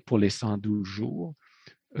responsabilité pour les 112 jours.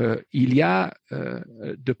 Il y a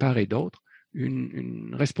de part et d'autre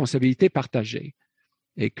une responsabilité partagée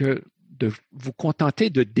et que de vous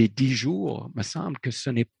contenter des 10 jours, me semble que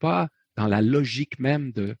ce n'est pas dans la logique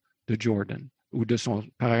même de Jordan ou de son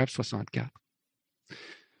paragraphe 64.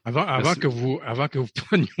 Avant que vous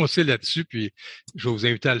prononcez là-dessus, puis je vais vous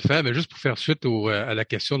inviter à le faire, mais juste pour faire suite à la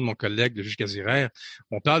question de mon collègue, le juge Casiraire,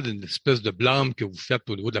 on parle d'une espèce de blâme que vous faites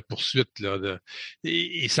au niveau de la poursuite, là,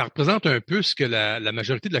 et ça représente un peu ce que la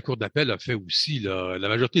majorité de la Cour d'appel a fait aussi, là. La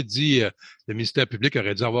majorité dit le ministère public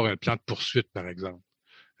aurait dû avoir un plan de poursuite, par exemple.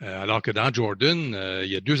 Alors que dans Jordan, il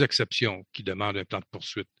y a 2 exceptions qui demandent un plan de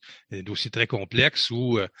poursuite. Un dossier très complexe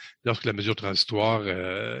ou lorsque la mesure transitoire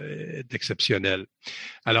est exceptionnelle.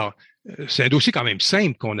 Alors, c'est un dossier quand même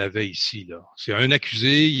simple qu'on avait ici, là. C'est un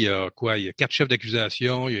accusé, il y a 4 chefs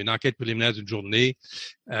d'accusation, il y a une enquête préliminaire d'une journée.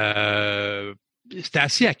 C'était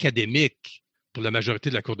assez académique pour la majorité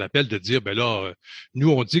de la Cour d'appel de dire, ben là, nous,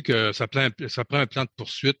 on dit que ça prend un plan de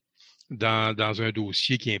poursuite dans un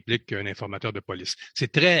dossier qui implique un informateur de police.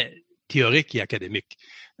 C'est très théorique et académique.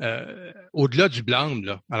 Au-delà du blâme,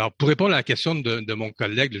 là, alors pour répondre à la question de mon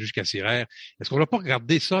collègue, le juge Casiraire, est-ce qu'on ne va pas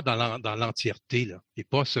regarder ça dans l'entièreté, là, et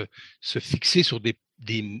pas se fixer sur des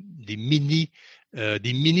mini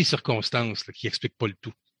circonstances là, qui n'expliquent pas le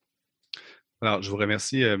tout? Alors, je vous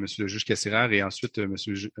remercie, M. le juge Casiraire, et ensuite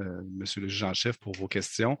Monsieur le juge en chef pour vos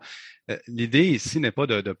questions. L'idée ici n'est pas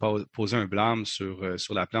de poser un blâme sur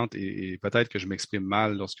la plante, et peut-être que je m'exprime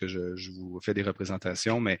mal lorsque je vous fais des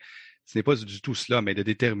représentations, mais ce n'est pas du tout cela, mais de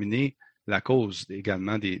déterminer la cause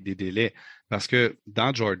également des délais. Parce que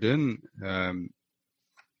dans Jordan,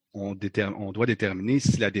 on doit déterminer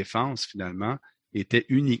si la défense, finalement, était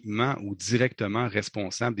uniquement ou directement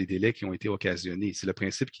responsable des délais qui ont été occasionnés. C'est le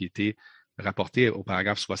principe qui était rapporté au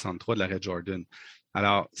paragraphe 63 de l'arrêt Jordan.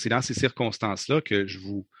 Alors, c'est dans ces circonstances-là que je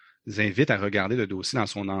vous invite à regarder le dossier dans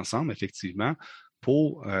son ensemble, effectivement,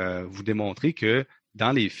 pour vous démontrer que,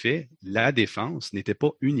 dans les faits, la défense n'était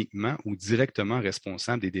pas uniquement ou directement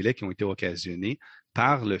responsable des délais qui ont été occasionnés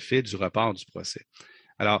par le fait du report du procès.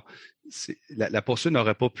 Alors, la poursuite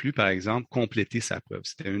n'aurait pas pu, par exemple, compléter sa preuve.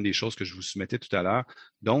 C'était une des choses que je vous soumettais tout à l'heure.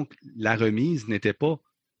 Donc, la remise n'était pas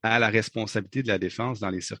à la responsabilité de la défense dans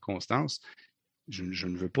les circonstances. Je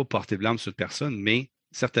ne veux pas porter blâme sur personne, mais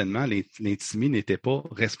certainement, l'intimé n'était pas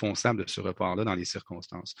responsable de ce report-là dans les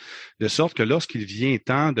circonstances. De sorte que lorsqu'il vient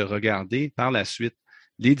temps de regarder par la suite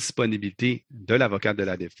les disponibilités de l'avocat de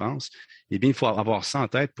la défense, eh bien, il faut avoir ça en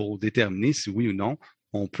tête pour déterminer si oui ou non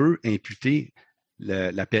on peut imputer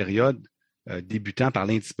la période débutant par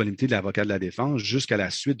l'indisponibilité de l'avocat de la défense jusqu'à la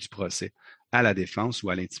suite du procès à la défense ou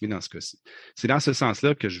à l'intimé dans ce cas-ci. C'est dans ce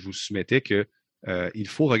sens-là que je vous soumettais qu'il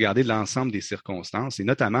faut regarder l'ensemble des circonstances et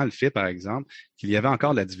notamment le fait, par exemple, qu'il y avait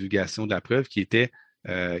encore la divulgation de la preuve qui était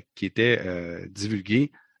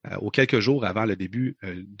divulguée aux quelques jours avant le début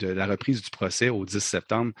de la reprise du procès au 10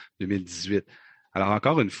 septembre 2018. Alors,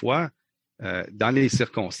 encore une fois, dans les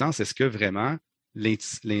circonstances, est-ce que vraiment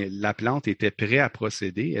la plante était prête à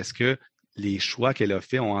procéder? Est-ce que les choix qu'elle a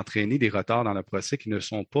faits ont entraîné des retards dans le procès qui ne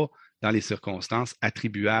sont pas, dans les circonstances,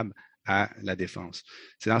 attribuables à la défense?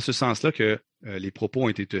 C'est dans ce sens-là que les propos ont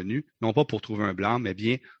été tenus, non pas pour trouver un blâme, mais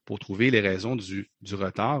bien pour trouver les raisons du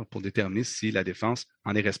retard, pour déterminer si la défense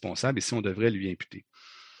en est responsable et si on devrait lui imputer.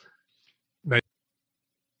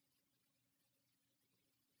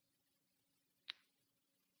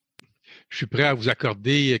 Je suis prêt à vous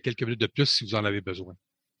accorder quelques minutes de plus si vous en avez besoin.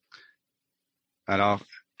 Alors,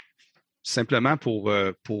 simplement pour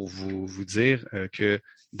vous dire que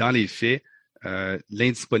dans les faits,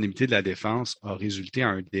 l'indisponibilité de la défense a résulté à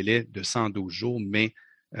un délai de 112 jours, mais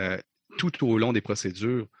tout au long des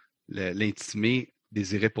procédures, l'intimé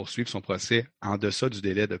désirait poursuivre son procès en deçà du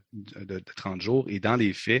délai de 30 jours. Et dans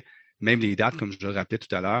les faits, même les dates, comme je le rappelais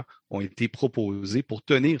tout à l'heure, ont été proposées pour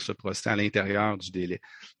tenir ce procès à l'intérieur du délai.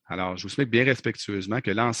 Alors, je vous soumets bien respectueusement que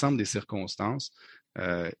l'ensemble des circonstances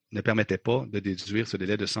ne permettait pas de déduire ce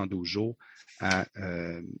délai de 112 jours dans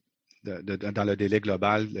le délai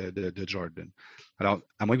global de Jordan. Alors,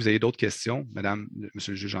 à moins que vous ayez d'autres questions, Madame,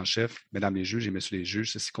 Monsieur le juge en chef, Mesdames les juges et Messieurs les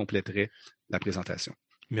juges, ceci compléterait la présentation.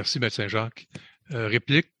 Merci, Maître Saint-Jacques.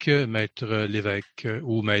 Réplique, Maître Lévesque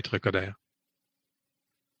ou Maître Coderre.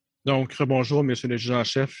 Donc, rebonjour, Monsieur le juge en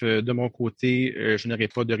chef. De mon côté, je n'aurai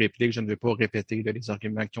pas de réplique. Je ne vais pas répéter les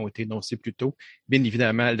arguments qui ont été énoncés plus tôt. Bien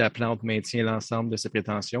évidemment, la plante maintient l'ensemble de ses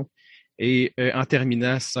prétentions. Et en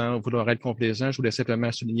terminant, sans vouloir être complaisant, je voulais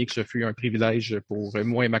simplement souligner que ce fut un privilège pour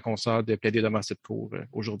moi et ma consoeur de plaider devant cette cour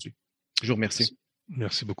aujourd'hui. Je vous remercie.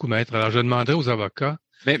 Merci beaucoup, Maître. Alors, je demanderai aux avocats.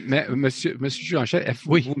 Mais Monsieur le juge en chef,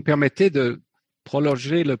 vous me permettez de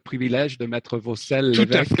prolonger le privilège de Maître Vaucel? Tout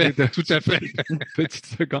à fait, tout à fait. Une petite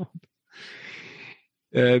seconde.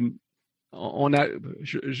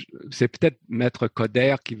 C'est peut-être Maître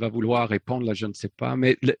Coderre qui va vouloir répondre, là, je ne sais pas,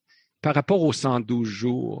 mais par rapport aux 112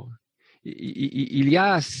 jours, il y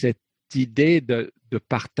a cette idée de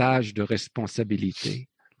partage de responsabilité.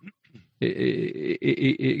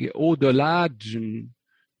 Et au-delà d'une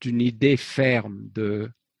idée ferme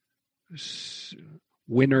de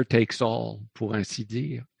winner takes all, pour ainsi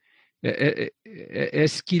dire,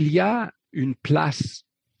 est-ce qu'il y a une place,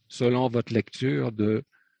 selon votre lecture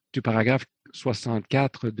du paragraphe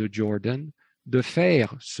 64 de Jordan, de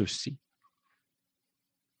faire ceci?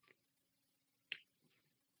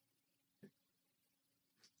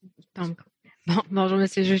 Bonjour, M.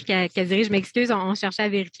 le juge Casiri. Je m'excuse, on cherchait à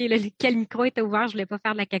vérifier quel micro était ouvert. Je ne voulais pas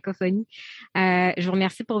faire de la cacophonie. Je vous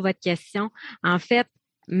remercie pour votre question. En fait,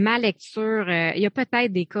 ma lecture, il y a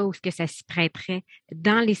peut-être des cas où ça s'y prêterait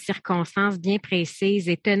dans les circonstances bien précises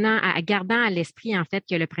et gardant à l'esprit, en fait,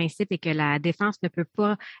 que le principe est que la défense ne peut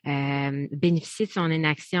pas bénéficier de son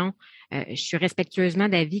inaction. Je suis respectueusement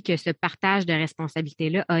d'avis que ce partage de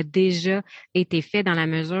responsabilité-là a déjà été fait dans la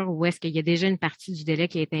mesure où est-ce qu'il y a déjà une partie du délai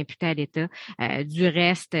qui a été imputée à l'État. Du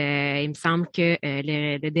reste, il me semble que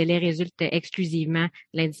le délai résulte exclusivement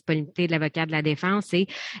de l'indisponibilité de l'avocat de la défense et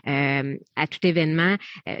à tout événement,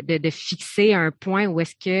 de fixer un point où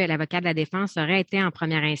est-ce que l'avocat de la défense aurait été en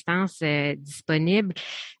première instance disponible.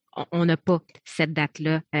 On n'a pas cette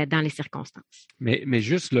date-là dans les circonstances. Mais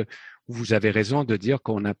juste, vous avez raison de dire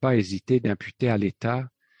qu'on n'a pas hésité d'imputer à l'État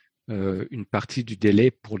une partie du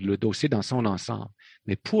délai pour le dossier dans son ensemble.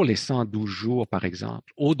 Mais pour les 112 jours, par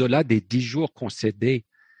exemple, au-delà des 10 jours concédés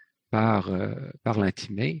par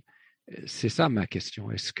l'intimé, c'est ça ma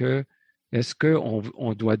question. Est-ce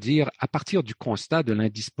qu'on doit dire, à partir du constat de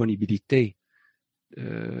l'indisponibilité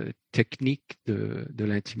technique de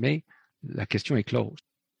l'intimé, la question est close?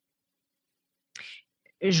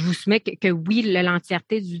 Je vous soumets que oui,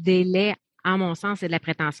 l'entièreté du délai, en mon sens, et de la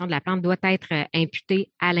prétention de la plainte doit être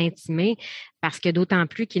imputée à l'intimé parce que d'autant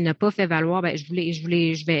plus qu'il n'a pas fait valoir,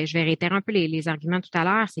 je vais réitérer un peu les arguments tout à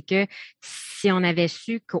l'heure, c'est que si on avait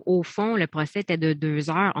su qu'au fond, le procès était de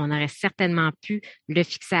 2 heures, on aurait certainement pu le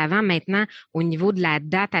fixer avant. Maintenant, au niveau de la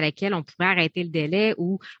date à laquelle on pourrait arrêter le délai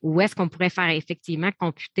ou où est-ce qu'on pourrait faire effectivement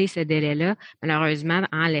computer ce délai-là, malheureusement,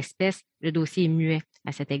 en l'espèce, le dossier est muet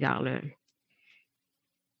à cet égard-là.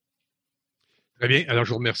 Très bien. Alors, je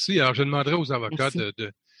vous remercie. Alors, je demanderai aux avocats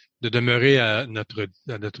de demeurer à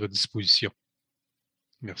notre disposition.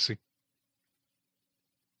 Merci.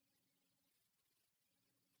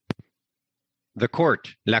 The court,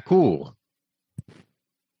 la cour.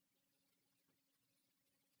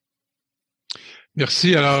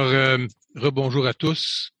 Merci. Alors, rebonjour à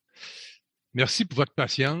tous. Merci pour votre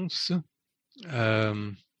patience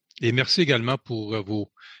et merci également pour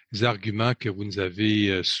vos arguments que vous nous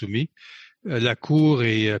avez soumis. La Cour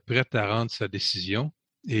est prête à rendre sa décision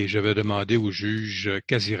et je vais demander au juge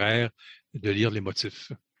Casirère de lire les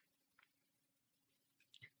motifs.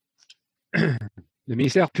 Le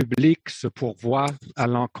ministère public se pourvoit à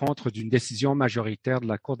l'encontre d'une décision majoritaire de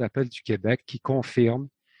la Cour d'appel du Québec qui confirme,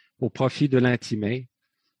 au profit de l'intimé,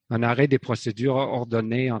 un arrêt des procédures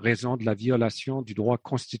ordonné en raison de la violation du droit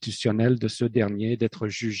constitutionnel de ce dernier d'être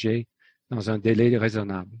jugé dans un délai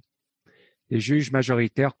raisonnable. Les juges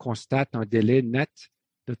majoritaires constatent un délai net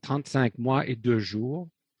de 35 mois et 2 jours,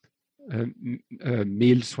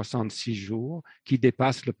 1066 jours, qui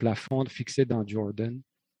dépasse le plafond fixé dans Jordan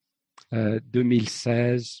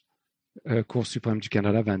 2016, Cour suprême du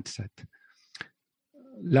Canada 27.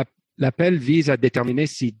 L'appel vise à déterminer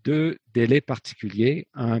si 2 délais particuliers,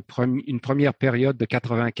 une première période de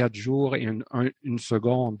 84 jours et une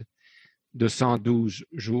seconde de 112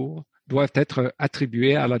 jours, doivent être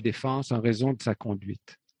attribués à la défense en raison de sa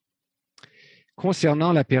conduite.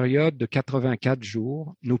 Concernant la période de 84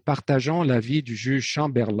 jours, nous partageons l'avis du juge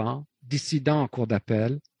Chamberlain, dissident en cour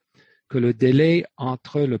d'appel, que le délai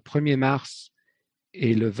entre le 1er mars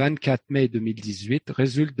et le 24 mai 2018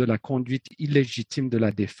 résulte de la conduite illégitime de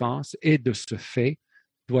la défense et de ce fait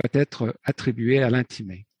doit être attribué à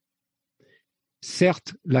l'intimé.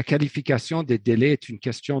 Certes, la qualification des délais est une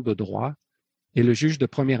question de droit, et le juge de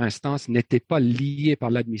première instance n'était pas lié par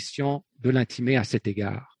l'admission de l'intimé à cet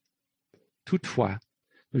égard. Toutefois,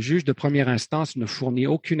 le juge de première instance ne fournit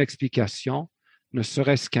aucune explication, ne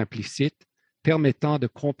serait-ce qu'implicite, permettant de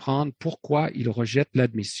comprendre pourquoi il rejette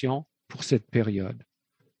l'admission pour cette période.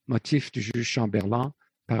 Motif du juge Chamberlain,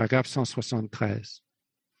 paragraphe 173.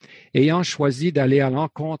 Ayant choisi d'aller à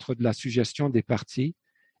l'encontre de la suggestion des parties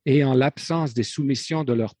et en l'absence des soumissions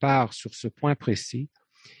de leur part sur ce point précis,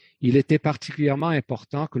 il était particulièrement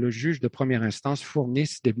important que le juge de première instance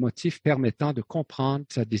fournisse des motifs permettant de comprendre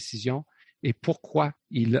sa décision et pourquoi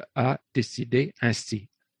il a décidé ainsi.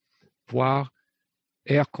 Voir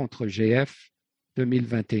R contre GF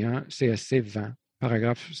 2021 CSC 20,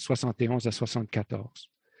 paragraphes 71 à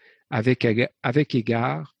 74. Avec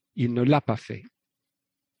égard, il ne l'a pas fait.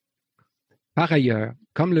 Par ailleurs,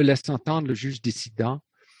 comme le laisse entendre le juge dissident,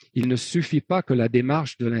 il ne suffit pas que la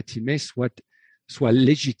démarche de l'intimé soit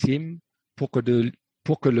légitime pour que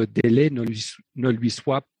le délai ne lui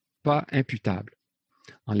soit pas imputable.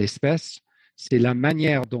 En l'espèce, c'est la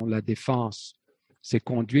manière dont la défense s'est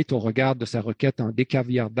conduite au regard de sa requête en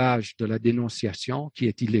décaviardage de la dénonciation qui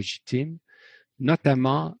est illégitime,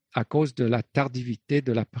 notamment à cause de la tardivité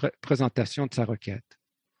de la présentation de sa requête.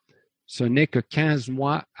 Ce n'est que 15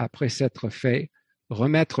 mois après s'être fait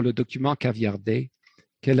remettre le document caviardé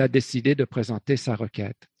qu'elle a décidé de présenter sa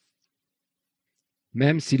requête,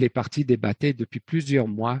 même si les parties débattaient depuis plusieurs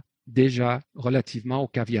mois déjà relativement au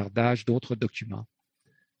caviardage d'autres documents.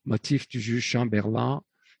 Motif du juge Chamberlain,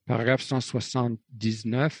 paragraphe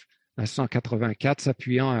 179 à 184,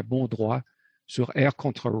 s'appuyant à bon droit sur R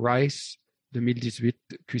contre Rice, 2018,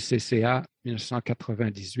 QCCA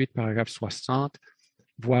 1998, paragraphe 60,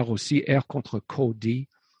 voire aussi R contre Cody,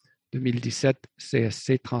 2017,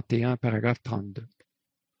 CSC 31, paragraphe 32.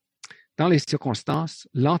 Dans les circonstances,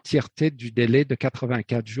 l'entièreté du délai de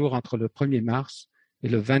 84 jours entre le 1er mars et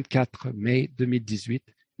le 24 mai 2018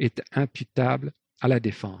 est imputable à la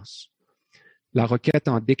défense. La requête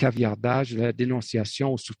en décaviardage de la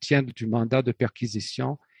dénonciation au soutien du mandat de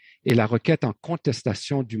perquisition et la requête en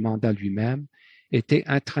contestation du mandat lui-même étaient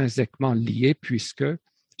intrinsèquement liées puisque,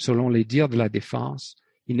 selon les dires de la défense,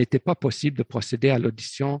 il n'était pas possible de procéder à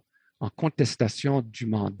l'audition en contestation du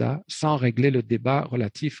mandat sans régler le débat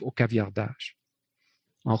relatif au caviardage.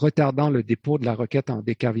 En retardant le dépôt de la requête en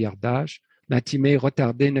décaviardage, l'intimé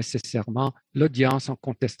retardait nécessairement l'audience en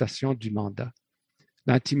contestation du mandat.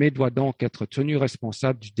 L'intimé doit donc être tenu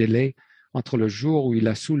responsable du délai entre le jour où il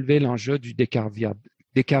a soulevé l'enjeu du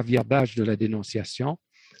décaviardage de la dénonciation,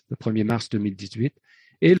 le 1er mars 2018,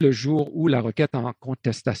 et le jour où la requête en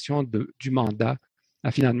contestation du mandat a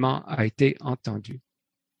finalement été entendue,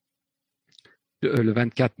 le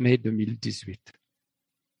 24 mai 2018.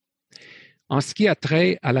 En ce qui a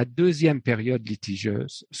trait à la deuxième période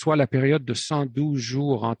litigieuse, soit la période de 112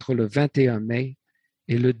 jours entre le 21 mai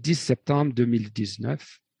et le 10 septembre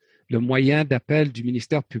 2019, le moyen d'appel du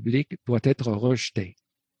ministère public doit être rejeté.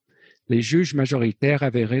 Les juges majoritaires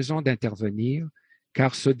avaient raison d'intervenir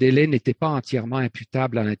car ce délai n'était pas entièrement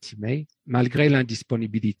imputable à l'intimé, malgré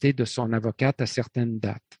l'indisponibilité de son avocate à certaines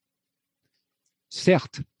dates.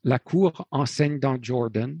 Certes, la Cour enseigne dans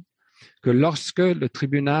Jordan que lorsque le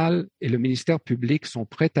tribunal et le ministère public sont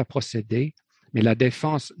prêts à procéder, mais la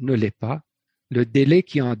défense ne l'est pas, le délai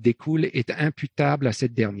qui en découle est imputable à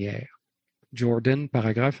cette dernière. Jordan,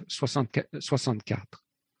 paragraphe 64.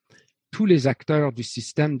 Tous les acteurs du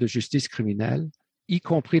système de justice criminelle, y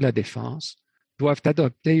compris la défense, doivent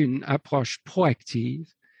adopter une approche proactive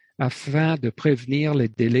afin de prévenir les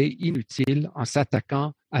délais inutiles en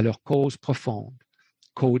s'attaquant à leur cause profonde.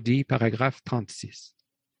 Cody, paragraphe 36.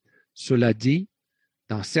 Cela dit,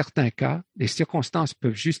 dans certains cas, les circonstances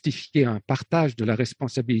peuvent justifier un partage de la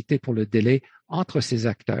responsabilité pour le délai entre ces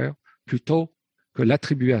acteurs plutôt que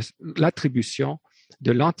l'attribution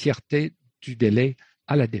de l'entièreté du délai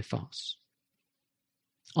à la défense.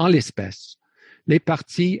 En l'espèce, les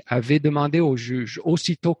parties avaient demandé au juge,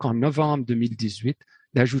 aussitôt qu'en novembre 2018,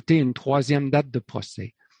 d'ajouter une troisième date de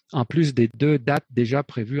procès, en plus des 2 dates déjà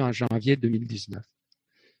prévues en janvier 2019.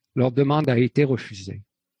 Leur demande a été refusée.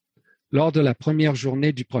 Lors de la première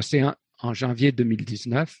journée du procès en janvier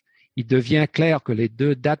 2019, il devient clair que les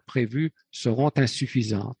 2 dates prévues seront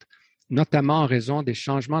insuffisantes, notamment en raison des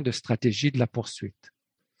changements de stratégie de la poursuite.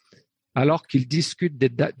 Alors qu'ils discutent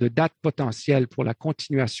de dates potentielles pour la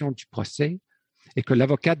continuation du procès et que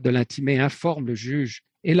l'avocate de l'intimé informe le juge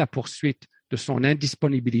et la poursuite de son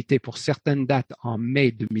indisponibilité pour certaines dates en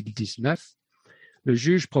mai 2019, le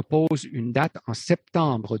juge propose une date en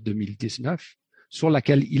septembre 2019 sur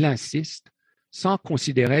laquelle il insiste, sans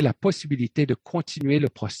considérer la possibilité de continuer le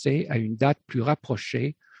procès à une date plus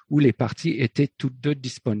rapprochée où les parties étaient toutes deux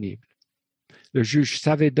disponibles. Le juge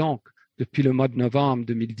savait donc, depuis le mois de novembre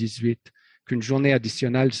 2018, qu'une journée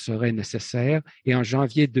additionnelle serait nécessaire et en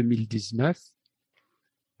janvier 2019,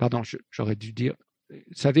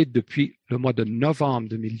 savait depuis le mois de novembre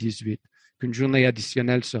 2018 qu'une journée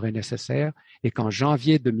additionnelle serait nécessaire et qu'en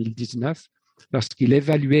janvier 2019, lorsqu'il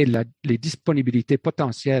évaluait les disponibilités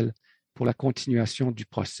potentielles pour la continuation du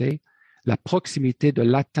procès, la proximité de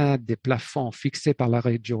l'atteinte des plafonds fixés par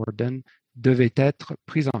l'arrêt Jordan devait être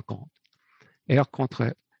prise en compte. R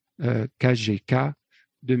contre KGK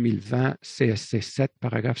 2020 CSC 7,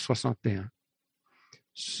 paragraphe 61.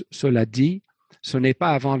 Cela dit, ce n'est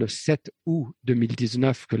pas avant le 7 août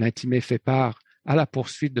 2019 que l'intimé fait part à la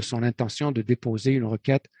poursuite de son intention de déposer une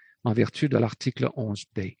requête en vertu de l'article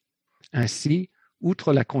 11b. Ainsi,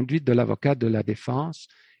 outre la conduite de l'avocat de la défense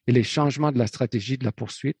et les changements de la stratégie de la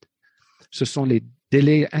poursuite, ce sont les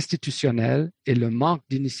délais institutionnels et le manque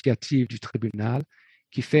d'initiative du tribunal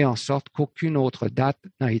qui fait en sorte qu'aucune autre date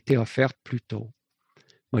n'a été offerte plus tôt.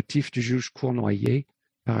 Motif du juge Cournoyer,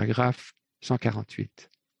 paragraphe 148.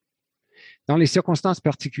 Dans les circonstances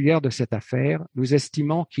particulières de cette affaire, nous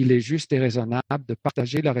estimons qu'il est juste et raisonnable de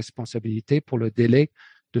partager la responsabilité pour le délai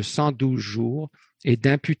de 112 jours et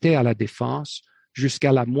d'imputer à la défense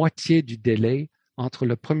jusqu'à la moitié du délai entre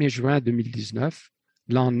le 1er juin 2019,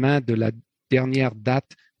 lendemain de la dernière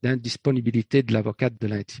date d'indisponibilité de l'avocat de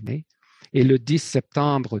l'intimé, et le 10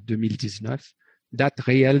 septembre 2019, date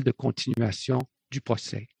réelle de continuation du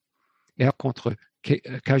procès. R contre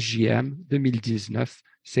KJM 2019,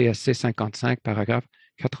 CSC 55, paragraphe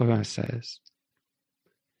 96.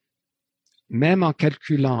 Même en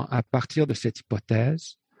calculant à partir de cette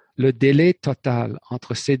hypothèse, le délai total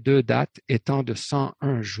entre ces deux dates étant de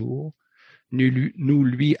 101 jours, nous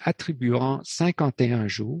lui attribuerons 51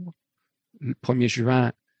 jours, le 1er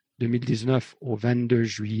juin 2019 au 22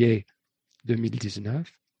 juillet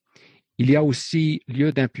 2019. Il y a aussi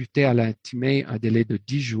lieu d'imputer à l'intimé un délai de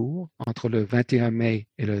 10 jours entre le 21 mai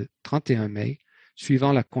et le 31 mai,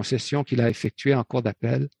 suivant la concession qu'il a effectuée en cour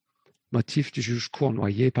d'appel, motif du juge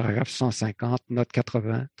Cournoyer, paragraphe 150, note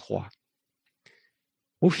 83.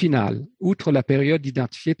 Au final, outre la période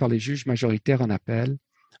identifiée par les juges majoritaires en appel,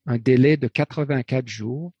 un délai de 84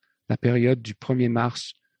 jours, la période du 1er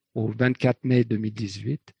mars au 24 mai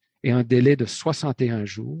 2018, et un délai de 61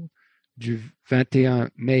 jours, du 21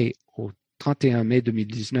 mai au 31 mai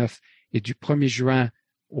 2019 et du 1er juin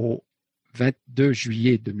au 22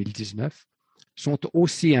 juillet 2019, sont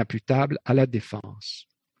aussi imputables à la défense.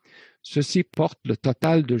 Ceci porte le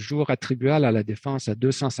total de jours attribuables à la défense à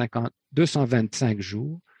 225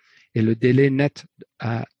 jours et le délai net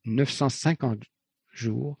à 950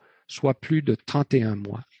 jours, soit plus de 31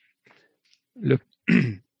 mois.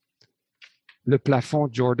 Le plafond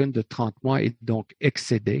Jordan de 30 mois est donc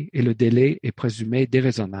excédé et le délai est présumé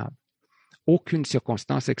déraisonnable. Aucune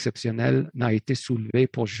circonstance exceptionnelle n'a été soulevée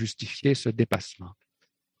pour justifier ce dépassement.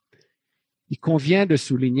 Il convient de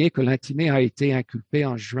souligner que l'intimé a été inculpé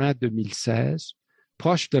en juin 2016,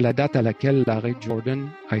 proche de la date à laquelle l'arrêt Jordan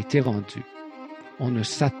a été rendu. On ne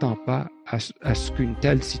s'attend pas à ce qu'une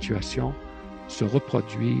telle situation se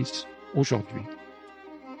reproduise aujourd'hui.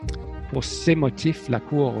 Pour ces motifs, la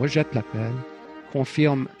Cour rejette l'appel,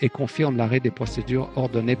 confirme l'arrêt des procédures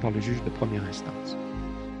ordonnées par le juge de première instance.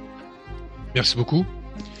 Merci beaucoup.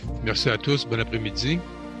 Merci à tous. Bon après-midi.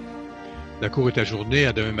 La Cour est ajournée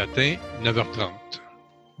à demain matin, 9h30.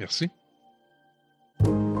 Merci.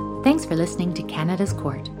 Thanks for listening to Canada's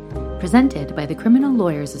Court, presented by the Criminal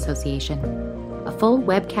Lawyers Association. A full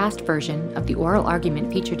webcast version of the oral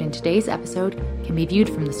argument featured in today's episode can be viewed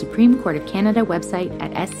from the Supreme Court of Canada website at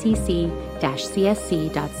scc-csc.ca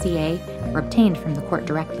or obtained from the court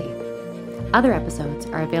directly. Other episodes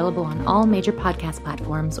are available on all major podcast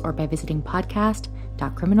platforms or by visiting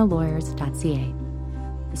podcast.criminallawyers.ca.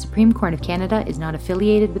 The Supreme Court of Canada is not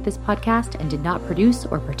affiliated with this podcast and did not produce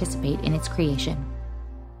or participate in its creation.